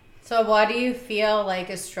so why do you feel like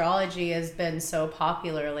astrology has been so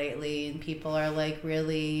popular lately, and people are like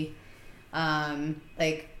really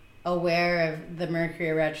like aware of the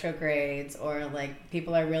Mercury retrogrades, or like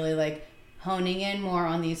people are really like honing in more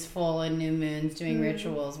on these full and new moons, doing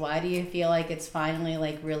rituals? Why do you feel like it's finally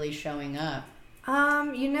like really showing up?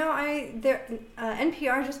 You know,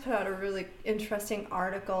 NPR just put out a really interesting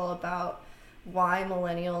article about why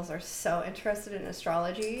millennials are so interested in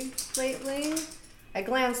astrology lately. I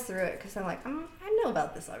glanced through it because I'm like, I know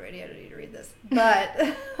about this already. I don't need to read this. But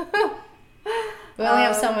we only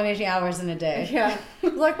have so many hours in a day. Yeah.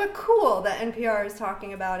 Like, but cool that NPR is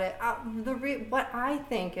talking about it. What I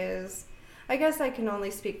think is, I guess I can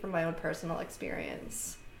only speak from my own personal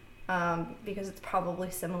experience, because it's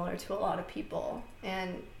probably similar to a lot of people.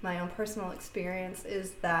 And my own personal experience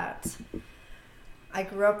is that I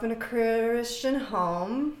grew up in a Christian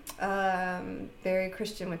home, very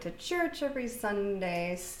Christian, went to church every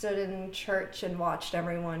Sunday, stood in church and watched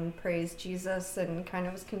everyone praise Jesus, and kind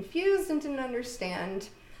of was confused and didn't understand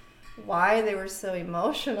why they were so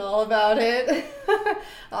emotional about it.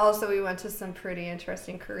 Also, we went to some pretty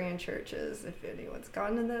interesting Korean churches. If anyone's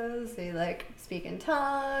gone to those, they like speak in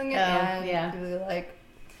tongue and do like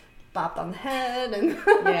bopped on the head and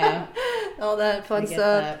all that fun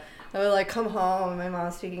stuff. That. I would like come home and my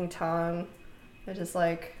mom's speaking tongue. I just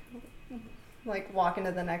like walk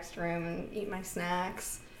into the next room and eat my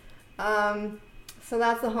snacks. So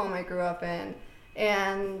that's the home I grew up in,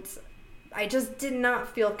 and I just did not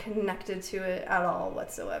feel connected to it at all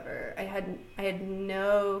whatsoever. I had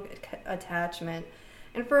no attachment.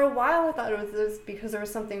 And for a while, I thought it was this because there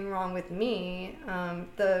was something wrong with me.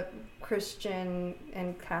 The Christian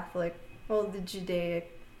and Catholic, well, the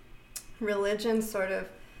Judaic religion sort of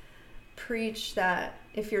preach that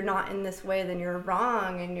if you're not in this way, then you're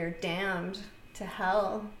wrong and you're damned to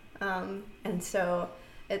hell. And so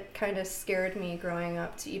it kind of scared me growing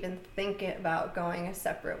up to even think about going a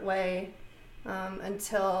separate way,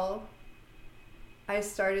 until I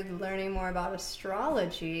started learning more about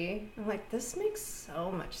astrology. I'm like, this makes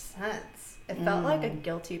so much sense. It felt like a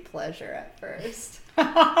guilty pleasure at first.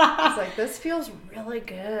 I was like, this feels really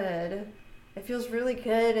good. It feels really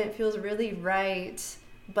good and it feels really right,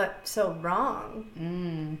 but so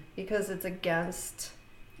wrong. Because it's against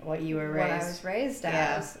what you were raised. What I was raised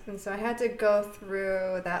as. And so I had to go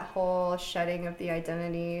through that whole shedding of the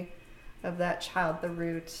identity of that child, the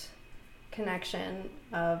root connection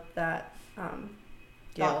of that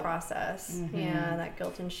thought process. Yeah, that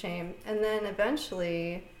guilt and shame. And then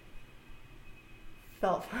eventually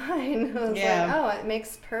felt fine. I was like, oh, it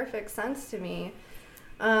makes perfect sense to me.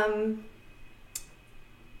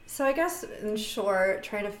 So I guess in short,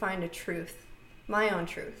 trying to find a truth, my own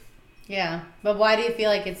truth. Yeah, but why do you feel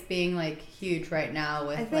like it's being like huge right now?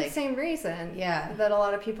 With I think same reason. Yeah, that a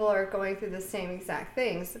lot of people are going through the same exact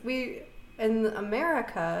things. We in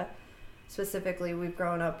America specifically, we've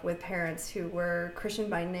grown up with parents who were Christian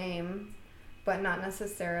by name, but not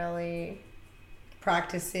necessarily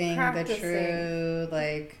practicing the true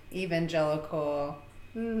like evangelical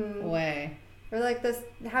way, or like this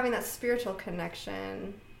having that spiritual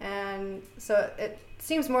connection, and so it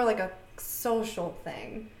seems more like a social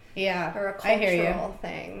thing. Yeah, or a cultural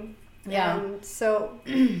thing. Yeah. And so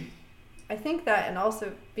I think that, and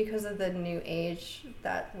also because of the new age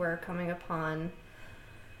that we're coming upon,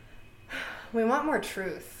 we want more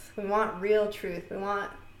truth. We want real truth. We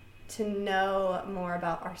want to know more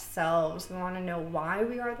about ourselves. We want to know why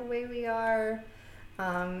we are the way we are.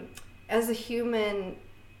 As humans,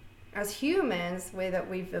 the way that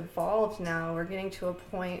we've evolved now, we're getting to a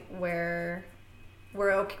point where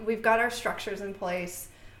we're okay. We've got our structures in place.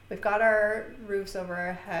 We've got our roofs over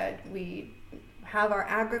our head. We have our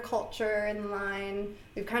agriculture in line.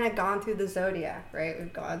 We've kind of gone through the zodiac, right?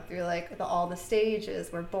 We've gone through like all the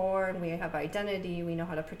stages. We're born. We have identity. We know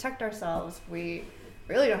how to protect ourselves. We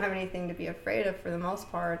really don't have anything to be afraid of for the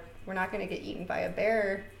most part. We're not going to get eaten by a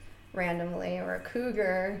bear randomly or a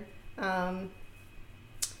cougar.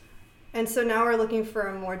 And so now we're looking for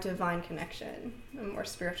a more divine connection, a more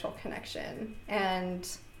spiritual connection. And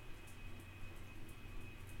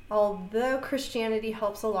although Christianity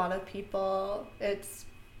helps a lot of people, it's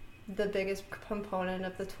the biggest component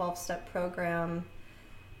of the 12-step program.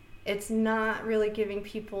 It's not really giving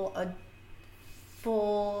people a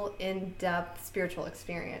full, in-depth spiritual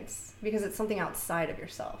experience because it's something outside of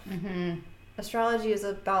yourself. Astrology is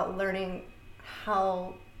about learning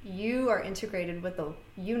how you are integrated with the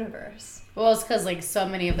universe. Well, it's because like so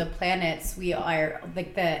many of the planets, we are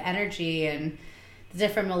like the energy and the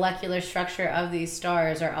different molecular structure of these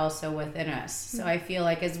stars are also within us. So I feel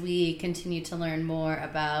like as we continue to learn more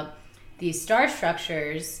about these star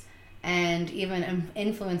structures and even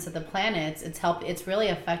influence of the planets, it's really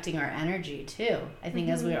affecting our energy too. I think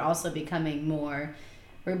as we're also becoming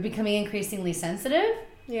increasingly sensitive.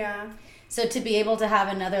 Yeah. So to be able to have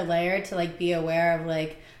another layer to like be aware of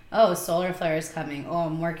like, oh, solar flare is coming. Oh,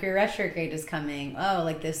 Mercury retrograde is coming. Oh,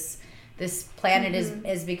 like this planet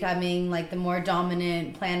is becoming like the more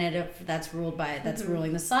dominant planet that's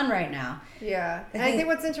ruling the sun right now. Yeah. And I think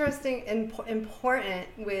what's interesting and important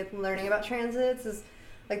with learning about transits is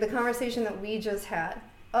like the conversation that we just had.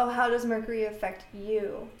 Oh, how does Mercury affect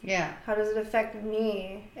you? Yeah. How does it affect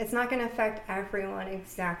me? It's not going to affect everyone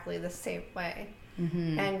exactly the same way.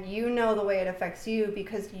 And you know the way it affects you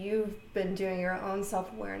because you've been doing your own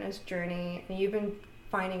self-awareness journey and you've been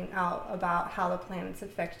finding out about how the planets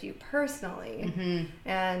affect you personally.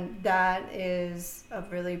 And that is a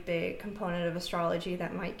really big component of astrology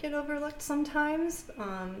that might get overlooked sometimes.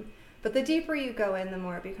 But the deeper you go in, the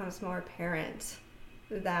more it becomes more apparent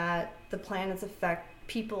that the planets affect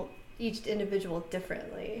people, each individual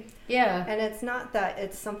differently. Yeah. And it's not that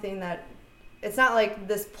it's something that, it's not like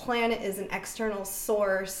this planet is an external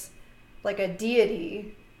source, like a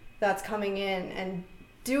deity that's coming in and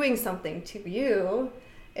doing something to you.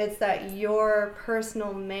 It's that your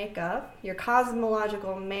personal makeup, your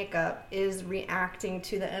cosmological makeup is reacting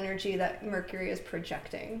to the energy that Mercury is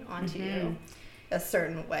projecting onto you a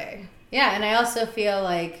certain way. Yeah, and I also feel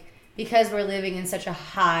like because we're living in such a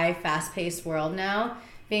high, fast-paced world now,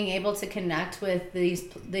 being able to connect with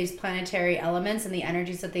these planetary elements and the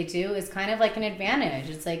energies that they do is kind of like an advantage.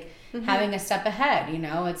 It's like having a step ahead, you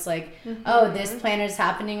know? It's like, oh, this planet is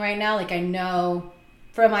happening right now. Like, I know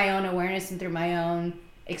from my own awareness and through my own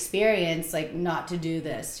experience, like, not to do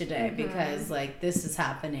this today because, like, this is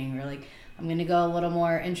happening. Or, like, I'm going to go a little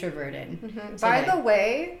more introverted. By the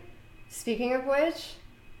way, speaking of which,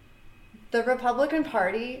 the Republican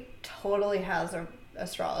Party totally has an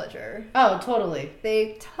astrologer. Oh, totally.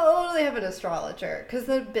 They totally have an astrologer. Because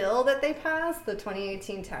the bill that they passed, the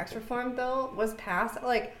 2018 tax reform bill, was passed at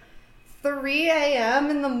like 3 a.m.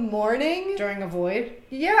 in the morning. During a void?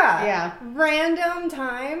 Yeah. Yeah. Random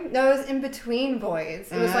time. No, it was in between voids.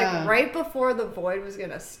 It was like right before the void was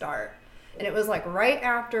going to start. And it was like right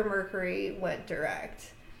after Mercury went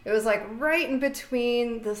direct. It was like right in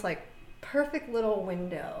between this like perfect little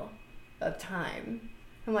window of time.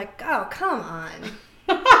 I'm like, oh, come on.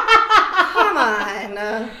 Come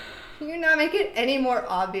on. You're not making it any more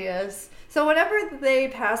obvious. So whenever they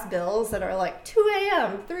pass bills that are like 2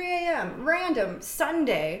 a.m., 3 a.m., random,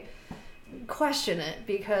 Sunday, question it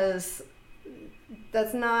because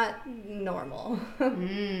that's not normal.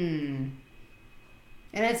 And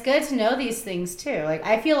it's good to know these things too. Like,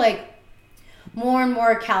 I feel like more and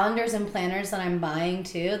more calendars and planners that I'm buying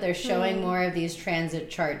too, they're showing more of these transit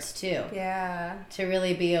charts too. Yeah. To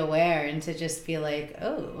really be aware and to just be like,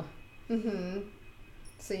 oh.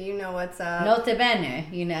 So you know what's up. Nota bene,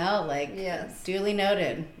 you know? Like, yes. Duly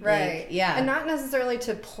noted. Right. Like, yeah. And not necessarily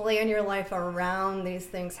to plan your life around these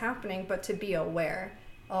things happening, but to be aware.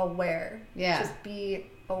 Yeah. Just be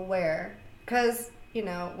aware. Because, you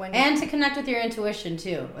know, when... And to connect with your intuition,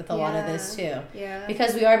 too, with a lot of this, too. Yeah.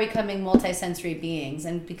 Because we are becoming multisensory beings.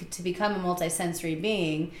 And to become a multisensory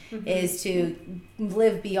being is to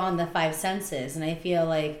live beyond the 5 senses. And I feel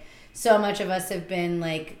like so much of us have been,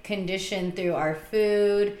 like, conditioned through our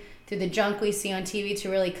food, through the junk we see on TV to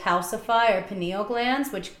really calcify our pineal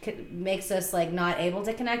glands, which makes us, like, not able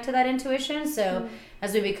to connect to that intuition. So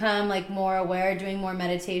as we become, like, more aware, doing more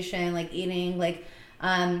meditation, like, eating, like...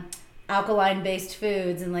 alkaline-based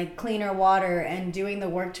foods and like cleaner water and doing the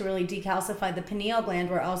work to really decalcify the pineal gland,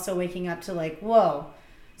 we're also waking up to like, whoa,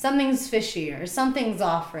 something's fishy or something's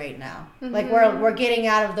off right now. Like we're getting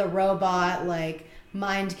out of the robot, like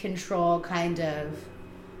mind control kind of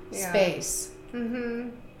space. So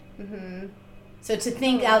to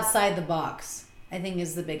think outside the box, I think,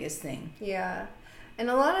 is the biggest thing. Yeah. And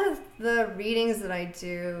a lot of the readings that I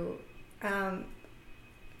do,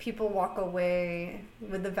 people walk away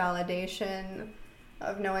with the validation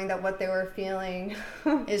of knowing that what they were feeling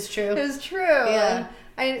is true. Is true. Yeah. And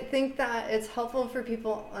I think that it's helpful for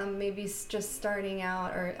people maybe just starting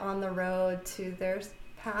out or on the road to their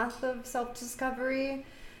path of self-discovery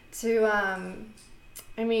to,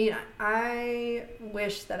 I mean, I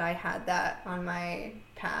wish that I had that on my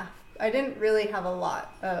path. I didn't really have a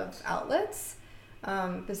lot of outlets,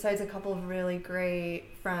 besides a couple of really great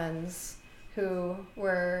friends who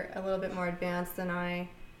were a little bit more advanced than I,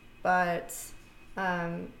 but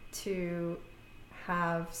to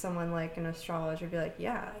have someone like an astrologer be like,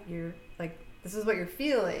 yeah, you're like, this is what you're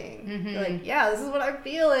feeling. You're like, yeah, this is what I'm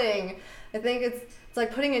feeling. I think it's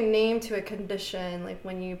like putting a name to a condition. Like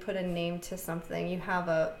when you put a name to something, you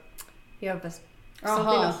have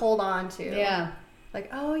something to hold on to. Yeah. Like,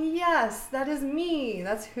 oh yes, that is me.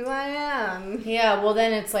 That's who I am. Yeah, well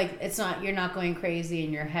then it's like, you're not going crazy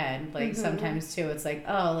in your head. Like sometimes too, it's like,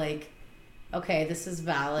 oh, like, okay, this is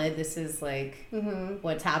valid. This is like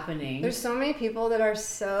what's happening. There's so many people that are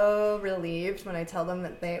so relieved when I tell them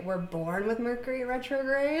that they were born with Mercury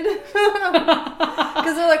retrograde.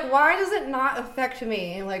 Because they're like, why does it not affect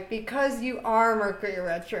me? Like, because you are Mercury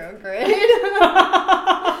retrograde.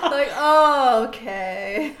 Like, oh,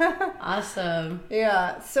 okay. Awesome.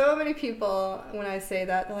 Yeah, so many people, when I say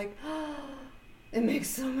that, they're like, oh, it makes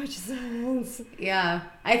so much sense. Yeah.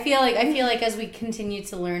 I feel like as we continue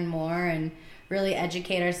to learn more and really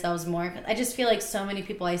educate ourselves more, I just feel like so many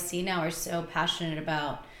people I see now are so passionate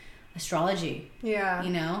about astrology. Yeah. You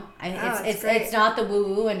know? It's not the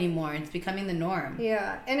woo-woo anymore. It's becoming the norm.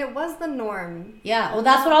 Yeah. And it was the norm. Yeah. Well,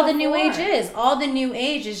 that's what all the New Age is. All the New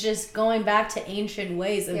Age is just going back to ancient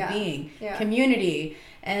ways of being. Yeah. Community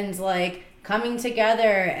and like coming together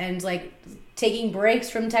and like taking breaks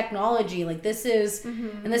from technology. Like this is,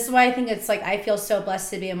 and this is why I think it's like, I feel so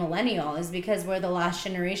blessed to be a millennial, is because we're the last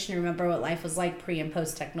generation to remember what life was like pre and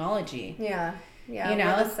post technology. Yeah. Yeah. You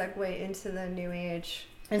know, a segue into the New Age.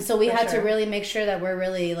 And so we had to really make sure that we're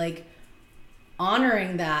really like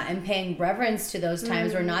honoring that and paying reverence to those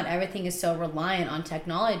times where not everything is so reliant on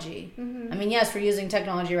technology. I mean, yes, we're using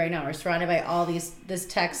technology right now. We're surrounded by all this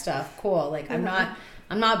tech stuff. Cool. Like I'm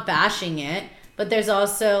I'm not bashing it, but there's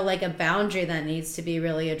also like a boundary that needs to be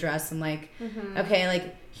really addressed. And like, okay,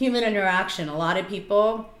 like human interaction. A lot of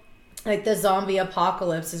people, like the zombie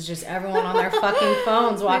apocalypse is just everyone on their fucking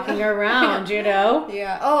phones walking around, you know?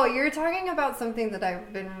 Yeah. Oh, you're talking about something that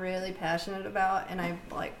I've been really passionate about, and I'm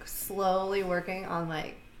like slowly working on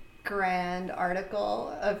like grand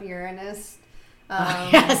article of Uranus.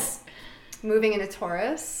 Yes. Moving into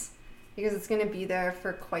Taurus, because it's going to be there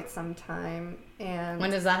for quite some time. And when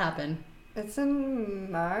does that happen? It's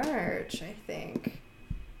in March, I think.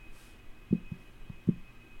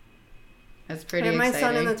 That's pretty exciting. I have my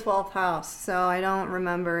son in the 12th house, so I don't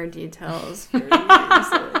remember details very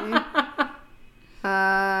easily.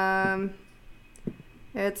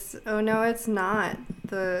 It's not.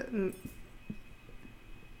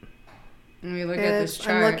 Let me look at this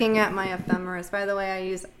chart. I'm looking at my ephemeris. By the way,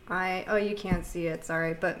 you can't see it,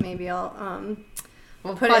 sorry, but maybe I'll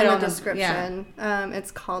we'll put it in the description.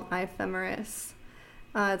 It's called ephemeris.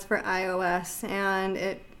 It's for iOS, and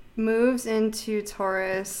it moves into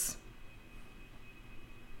Taurus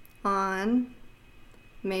on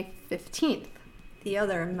May 15th, the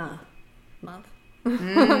other month.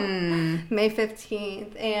 May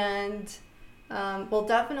 15th, and we'll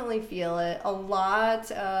definitely feel it. A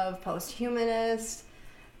lot of post-humanist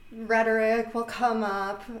rhetoric will come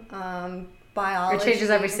up. Biology. It changes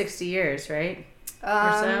every 60 years, right?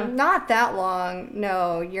 Or so? Not that long.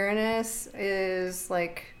 No, Uranus is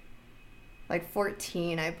like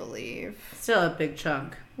 14, I believe. Still a big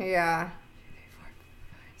chunk. Yeah.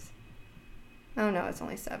 Oh no, it's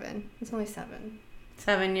only 7. It's only 7.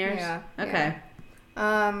 7 years? Yeah. Okay.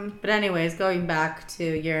 Yeah. But anyways, going back to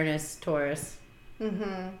Uranus, Taurus.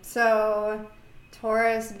 So,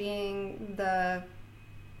 Taurus being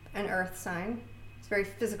an earth sign. It's very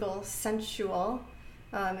physical, sensual.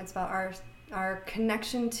 It's about our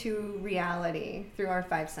connection to reality through our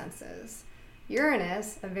 5 senses.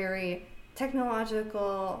 Uranus, a very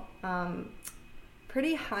technological,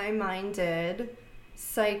 pretty high-minded,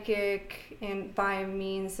 psychic, and by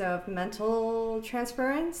means of mental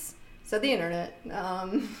transference, so the internet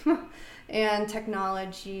and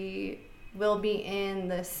technology will be in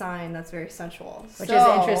this sign that's very sensual. Which is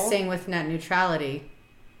interesting with net neutrality.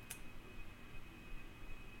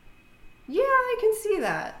 Yeah, I can see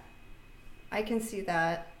that. I can see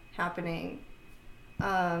that happening.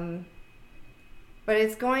 But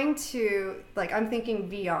it's going to, like, I'm thinking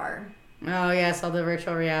VR. Oh, yes, all the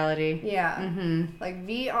virtual reality. Yeah. Like,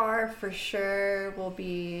 VR for sure will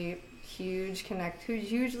be hugely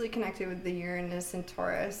connected with the Uranus and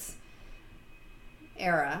Taurus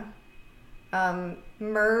era.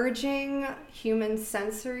 Merging human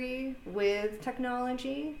sensory with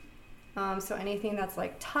technology. So anything that's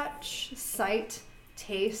like touch, sight,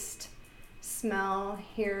 taste, smell,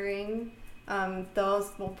 hearing,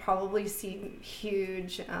 those will probably see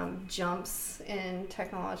huge jumps in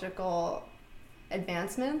technological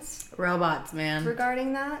advancements. Robots, man.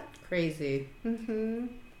 Regarding that. Crazy.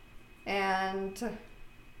 And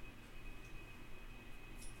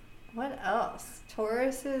what else?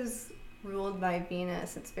 Taurus is ruled by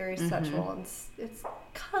Venus. It's very sensual and it's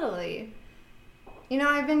cuddly. You know,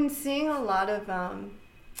 I've been seeing a lot of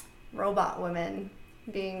robot women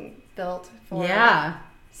being built for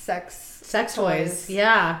sex toys.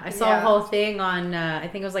 Yeah, I saw a whole thing on I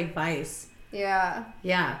think it was like Vice. Yeah.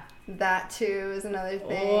 That too is another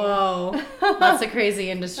thing. Whoa, that's a crazy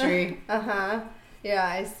industry. Yeah,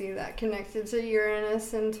 I see that connected to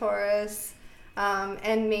Uranus and Taurus,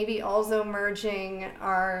 and maybe also merging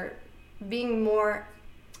being more,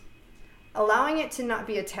 allowing it to not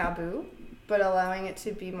be a taboo, but allowing it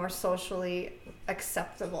to be more socially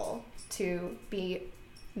acceptable to be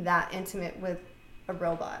that intimate with a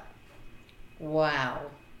robot.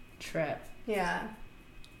 Wow. Trip. Yeah.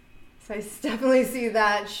 So I definitely see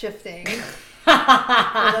that shifting for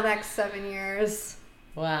the next 7 years.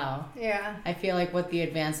 Wow. Yeah. I feel like with the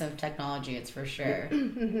advance of technology, it's for sure.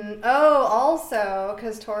 Oh, also,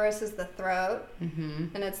 because Taurus is the throat,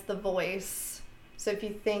 and it's the voice. So if you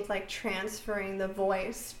think like transferring the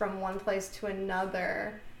voice from one place to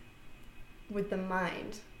another with the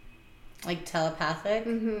mind. Like telepathic?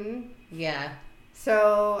 Yeah.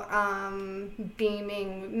 So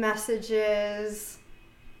beaming messages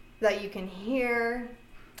that you can hear.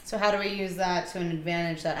 So how do we use that to an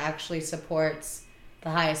advantage that actually supports the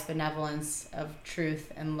highest benevolence of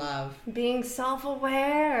truth and love? Being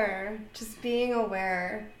self-aware. Just being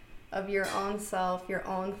aware of your own self, your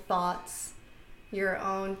own thoughts, your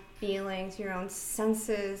own feelings, your own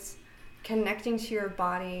senses, connecting to your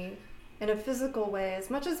body in a physical way as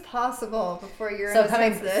much as possible before Uranus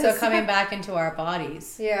does this. So coming back into our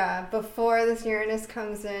bodies. Yeah, before this Uranus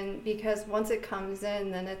comes in, because once it comes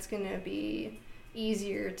in, then it's going to be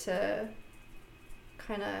easier to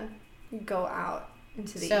kind of go out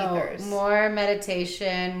into the ethers. More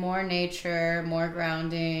meditation, more nature, more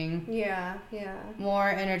grounding. Yeah.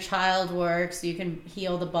 More inner child work so you can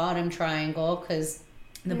heal the bottom triangle, because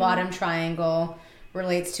the bottom triangle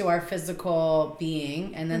relates to our physical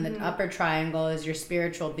being, and then the upper triangle is your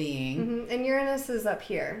spiritual being. And Uranus is up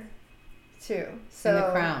here too. So in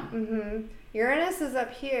the crown. Uranus is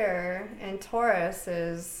up here and Taurus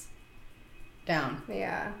is down.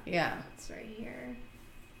 Yeah. It's right here,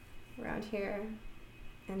 around here,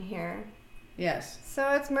 and here. Yes.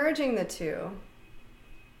 So it's merging the two.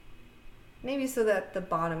 Maybe so that the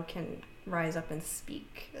bottom can rise up and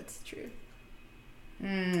speak its truth.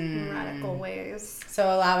 In radical ways.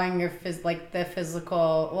 So allowing your the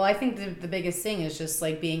physical. Well, I think the biggest thing is just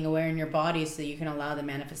like being aware in your body so that you can allow the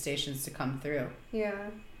manifestations to come through. Yeah.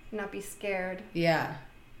 Not be scared. Yeah.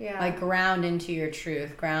 Like ground into your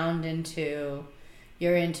truth, ground into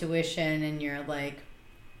your intuition and your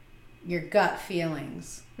gut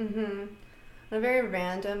feelings. On a very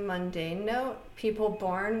random, mundane note, people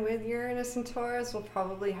born with Uranus and Taurus will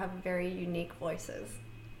probably have very unique voices.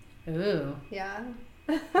 Ooh. Yeah.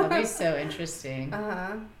 That'd be so interesting.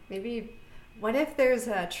 Maybe, what if there's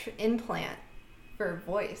a implant for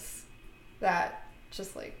voice that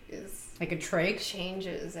just is... Like a trach?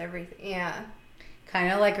 Changes everything. Yeah.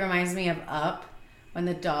 Kind of reminds me of Up, when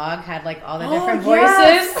the dog had all the different voices.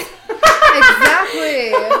 Yes. Exactly.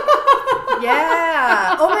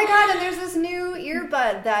 Yeah. Oh my God, and there's this new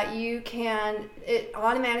earbud that it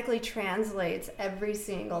automatically translates every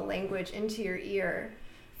single language into your ear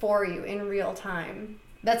for you in real time.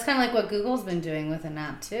 That's kind of like what Google's been doing with an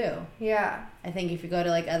app too. Yeah. I think if you go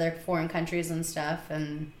to other foreign countries and stuff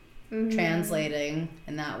and translating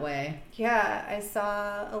in that way. Yeah, I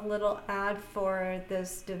saw a little ad for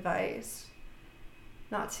this device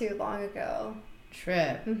not too long ago.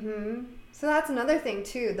 Trip. So that's another thing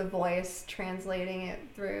too, the voice, translating it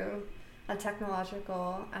through a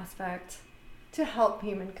technological aspect to help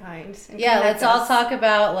humankind. Yeah, let's all talk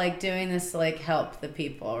about doing this to help the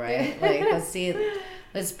people, right?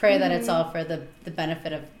 Let's pray that it's all for the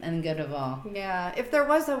benefit of and good of all. Yeah, if there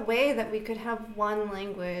was a way that we could have one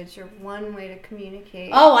language or one way to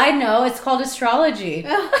communicate. Oh, I know. It's called astrology.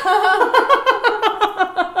 All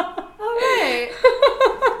right.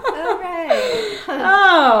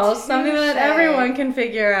 Oh, something that everyone can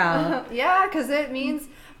figure out. Yeah, because it means,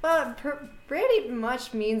 pretty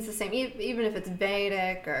much means the same. Even if it's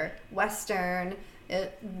Vedic or Western,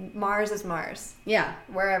 Mars is Mars. Yeah.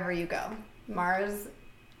 Wherever you go. Mars,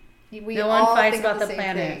 no one fights about the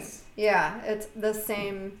planets. Thing. Yeah, it's the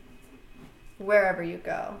same wherever you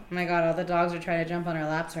go. Oh my God, all the dogs are trying to jump on our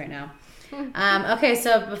laps right now. Okay,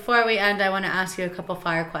 so before we end, I want to ask you a couple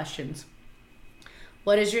fire questions.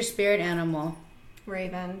 What is your spirit animal?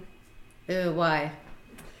 Raven. Ooh, why?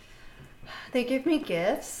 They give me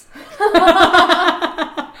gifts.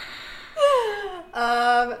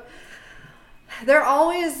 They're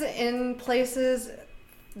always in places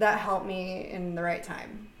that help me in the right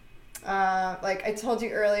time. Like I told you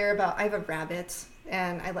earlier about, I have a rabbit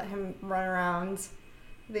and I let him run around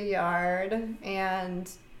the yard, and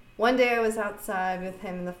one day I was outside with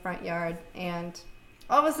him in the front yard, and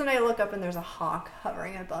all of a sudden I look up and there's a hawk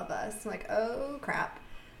hovering above us. I'm like, oh crap.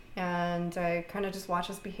 And I kind of just watch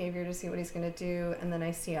his behavior to see what he's going to do, and then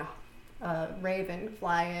I see a raven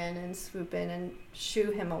fly in and swoop in and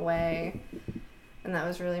shoo him away. And that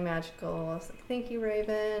was really magical. I was like, thank you,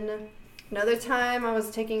 Raven. Another time I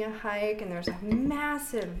was taking a hike and there's a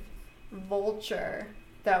massive vulture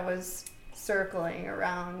that was circling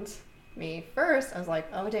around me. First, I was like,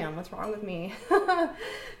 oh damn, what's wrong with me?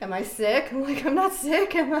 Am I sick? I'm like, I'm not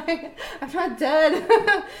sick. I'm not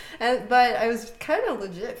dead. But I was kind of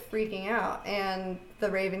legit freaking out. And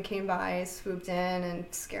the raven came by, swooped in and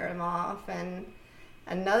scared him off. And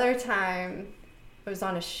another time, I was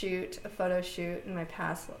on a photo shoot in my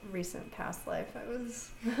recent past life. I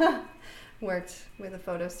was worked with a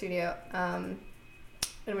photo studio, and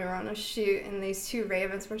we were on a shoot, and these two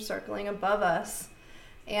ravens were circling above us,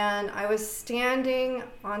 and I was standing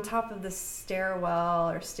on top of the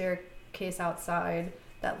stairwell or staircase outside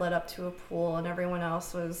that led up to a pool, and everyone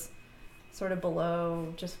else was sort of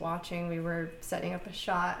below just watching. We were setting up a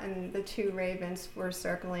shot, and the two ravens were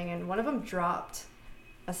circling, and one of them dropped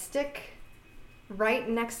a stick right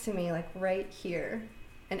next to me, like right here.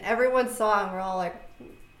 And everyone saw, and we're all like,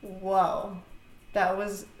 whoa, that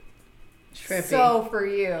was trippy. So for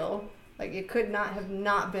you. Like, it could not have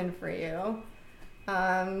not been for you.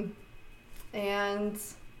 And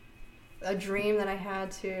a dream that I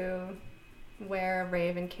had where a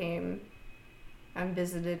raven came and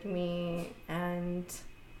visited me, and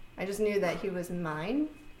I just knew that he was mine.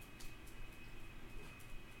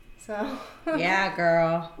 So. Yeah,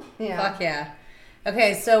 girl. Yeah. Fuck yeah.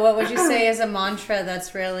 Okay, so what would you say is a mantra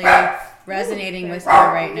that's really resonating with you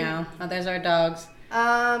right now? Oh, there's our dogs.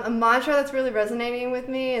 A mantra that's really resonating with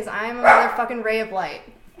me is I am a motherfucking ray of light.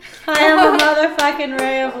 I am a motherfucking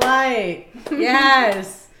ray of light.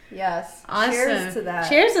 Yes. Yes. Awesome. Cheers to that.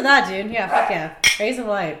 Cheers to that, dude. Yeah, fuck yeah. Rays of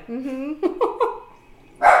light. Mm-hmm.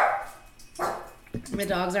 The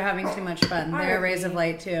dogs are having too much fun. They're rays of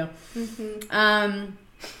light too. Mm-hmm.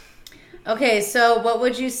 Okay, so what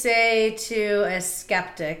would you say to a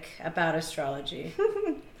skeptic about astrology?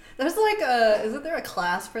 There's like isn't there a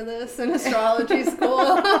class for this in astrology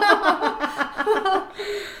school?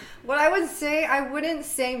 What I would say, I wouldn't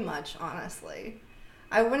say much, honestly.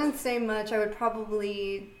 I wouldn't say much. I would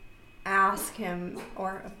probably ask him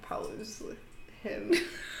or oppose him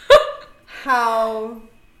how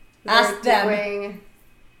they're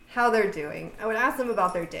doing. I would ask them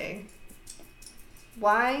about their day.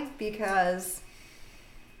 Why? Because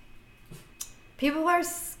people are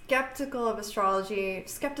skeptical of astrology.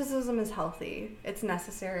 Skepticism is healthy. It's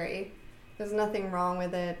necessary. There's nothing wrong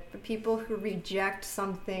with it. But people who reject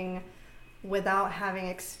something without having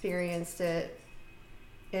experienced it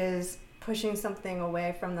is pushing something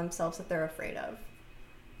away from themselves that they're afraid of.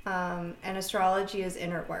 And astrology is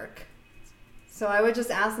inner work. So I would just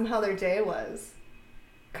ask them how their day was.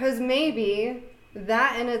 Because maybe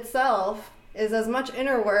that in itself is as much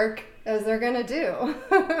inner work as they're going to do.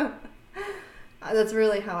 That's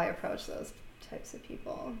really how I approach those types of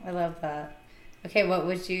people. I love that. Okay, what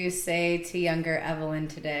would you say to younger Evelyn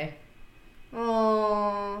today?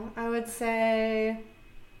 Oh, I would say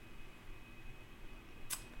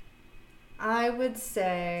I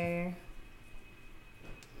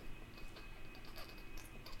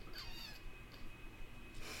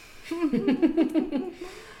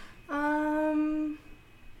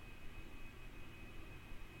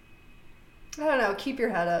don't know, keep your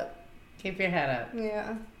head up. Keep your head up.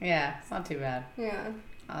 Yeah. Yeah, it's not too bad. Yeah.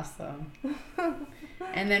 Awesome.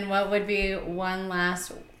 And then what would be one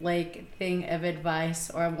last thing of advice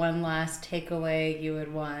or one last takeaway you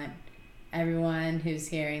would want everyone who's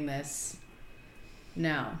hearing this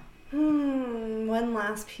know? One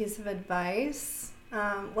last piece of advice.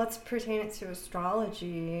 Let's pertain it to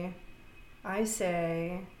astrology. I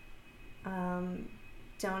say don't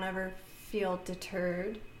ever feel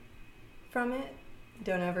deterred from it.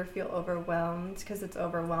 Don't ever feel overwhelmed, because it's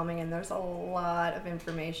overwhelming and there's a lot of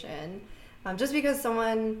information. Just because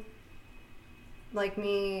someone like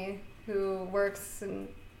me who works and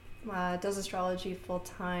does astrology full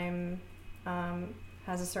time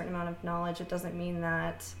has a certain amount of knowledge, it doesn't mean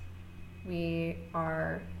that we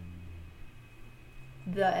are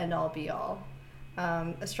the end all be all.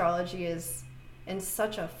 Astrology is in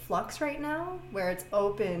such a flux right now where it's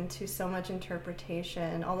open to so much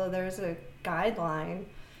interpretation. Although there's a guideline,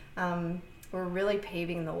 we're really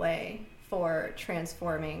paving the way for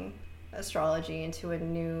transforming astrology into a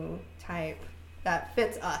new type that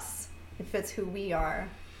fits us. It fits who we are.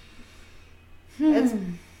 It's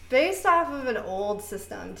based off of an old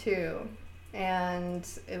system too, and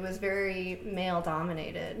it was very male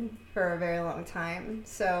dominated for a very long time.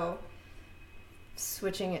 So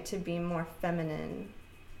switching it to be more feminine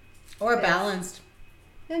or balanced.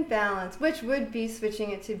 And balanced, which would be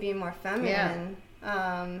switching it to be more feminine.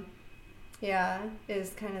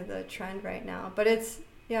 Is kind of the trend right now. But it's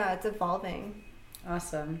evolving.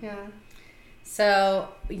 Awesome. Yeah. So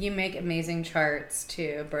you make amazing charts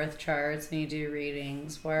too, birth charts, and you do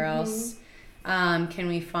readings. Where else can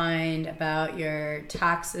we find about your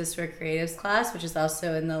Taxes for Creatives class, which is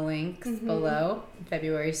also in the link below,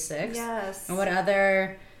 February 6th? Yes. And what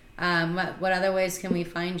other ways can we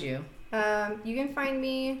find you? You can find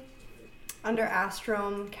me under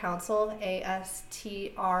Astrom Council,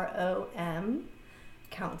 ASTROM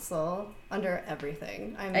Council, under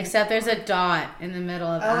everything. Except there's a dot in the middle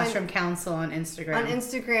of Astrom Council on Instagram. On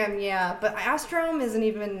Instagram, yeah. But Astrom isn't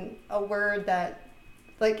even a word that,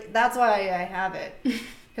 that's why I have it.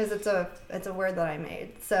 Because it's a word that I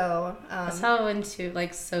made. So that's how into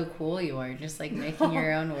so cool you are, just making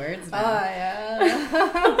your own words now. Oh yeah.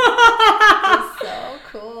 It's so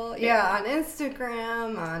cool. Yeah, on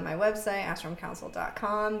Instagram, on my website,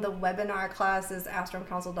 astromcouncil.com. The webinar class is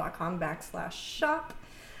astromcouncil.com/shop.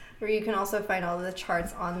 where you can also find all of the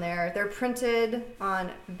charts on there. They're printed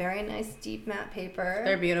on very nice deep matte paper.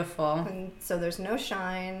 They're beautiful. And so there's no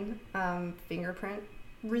shine, fingerprint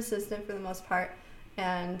resistant for the most part.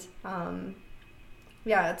 And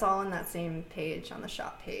yeah, it's all on that same page, on the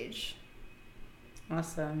shop page.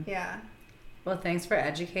 Awesome. Yeah. Well, thanks for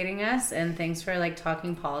educating us, and thanks for like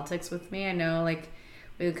talking politics with me. I know like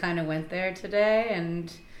we kind of went there today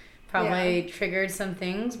and probably triggered some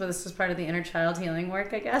things, but this was part of the inner child healing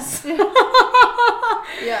work, I guess.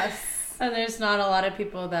 Yes. And there's not a lot of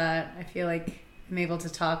people that I feel like I'm able to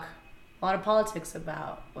talk a lot of politics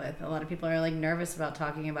about with. A lot of people are like nervous about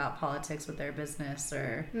talking about politics with their business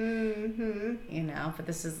or, you know, but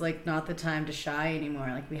this is like not the time to shy anymore.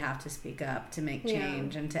 Like we have to speak up to make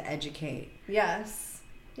change and to educate. Yes.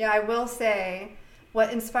 Yeah, I will say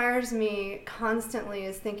what inspires me constantly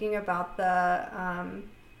is thinking about the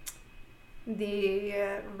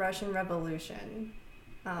Russian Revolution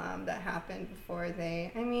that happened before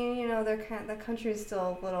they, I mean, you know, the country's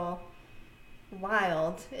still a little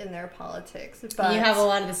wild in their politics, but you have a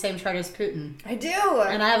lot of the same chart as Putin. I do,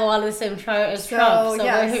 and I have a lot of the same chart as Trump. So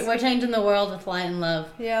yes. we're changing the world with light and love.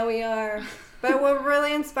 Yeah, we are. But what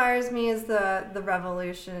really inspires me is the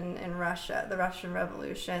revolution in Russia, the Russian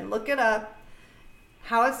Revolution. Look it up.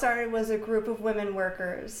 How it started was a group of women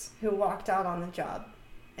workers who walked out on the job,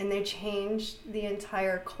 and they changed the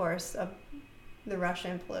entire course of the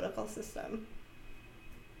Russian political system.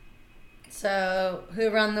 So, who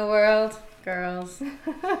run the world? Girls.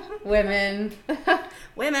 Women.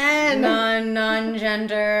 Women.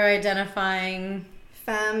 Non-gender identifying.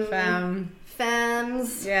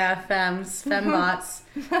 Femmes. Yeah, femmes. Fembots.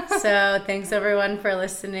 So, thanks everyone for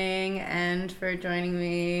listening and for joining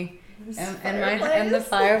me in the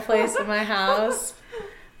fireplace of my house.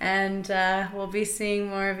 And we'll be seeing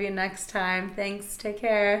more of you next time. Thanks. Take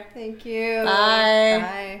care. Thank you. Bye.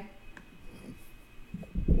 Bye.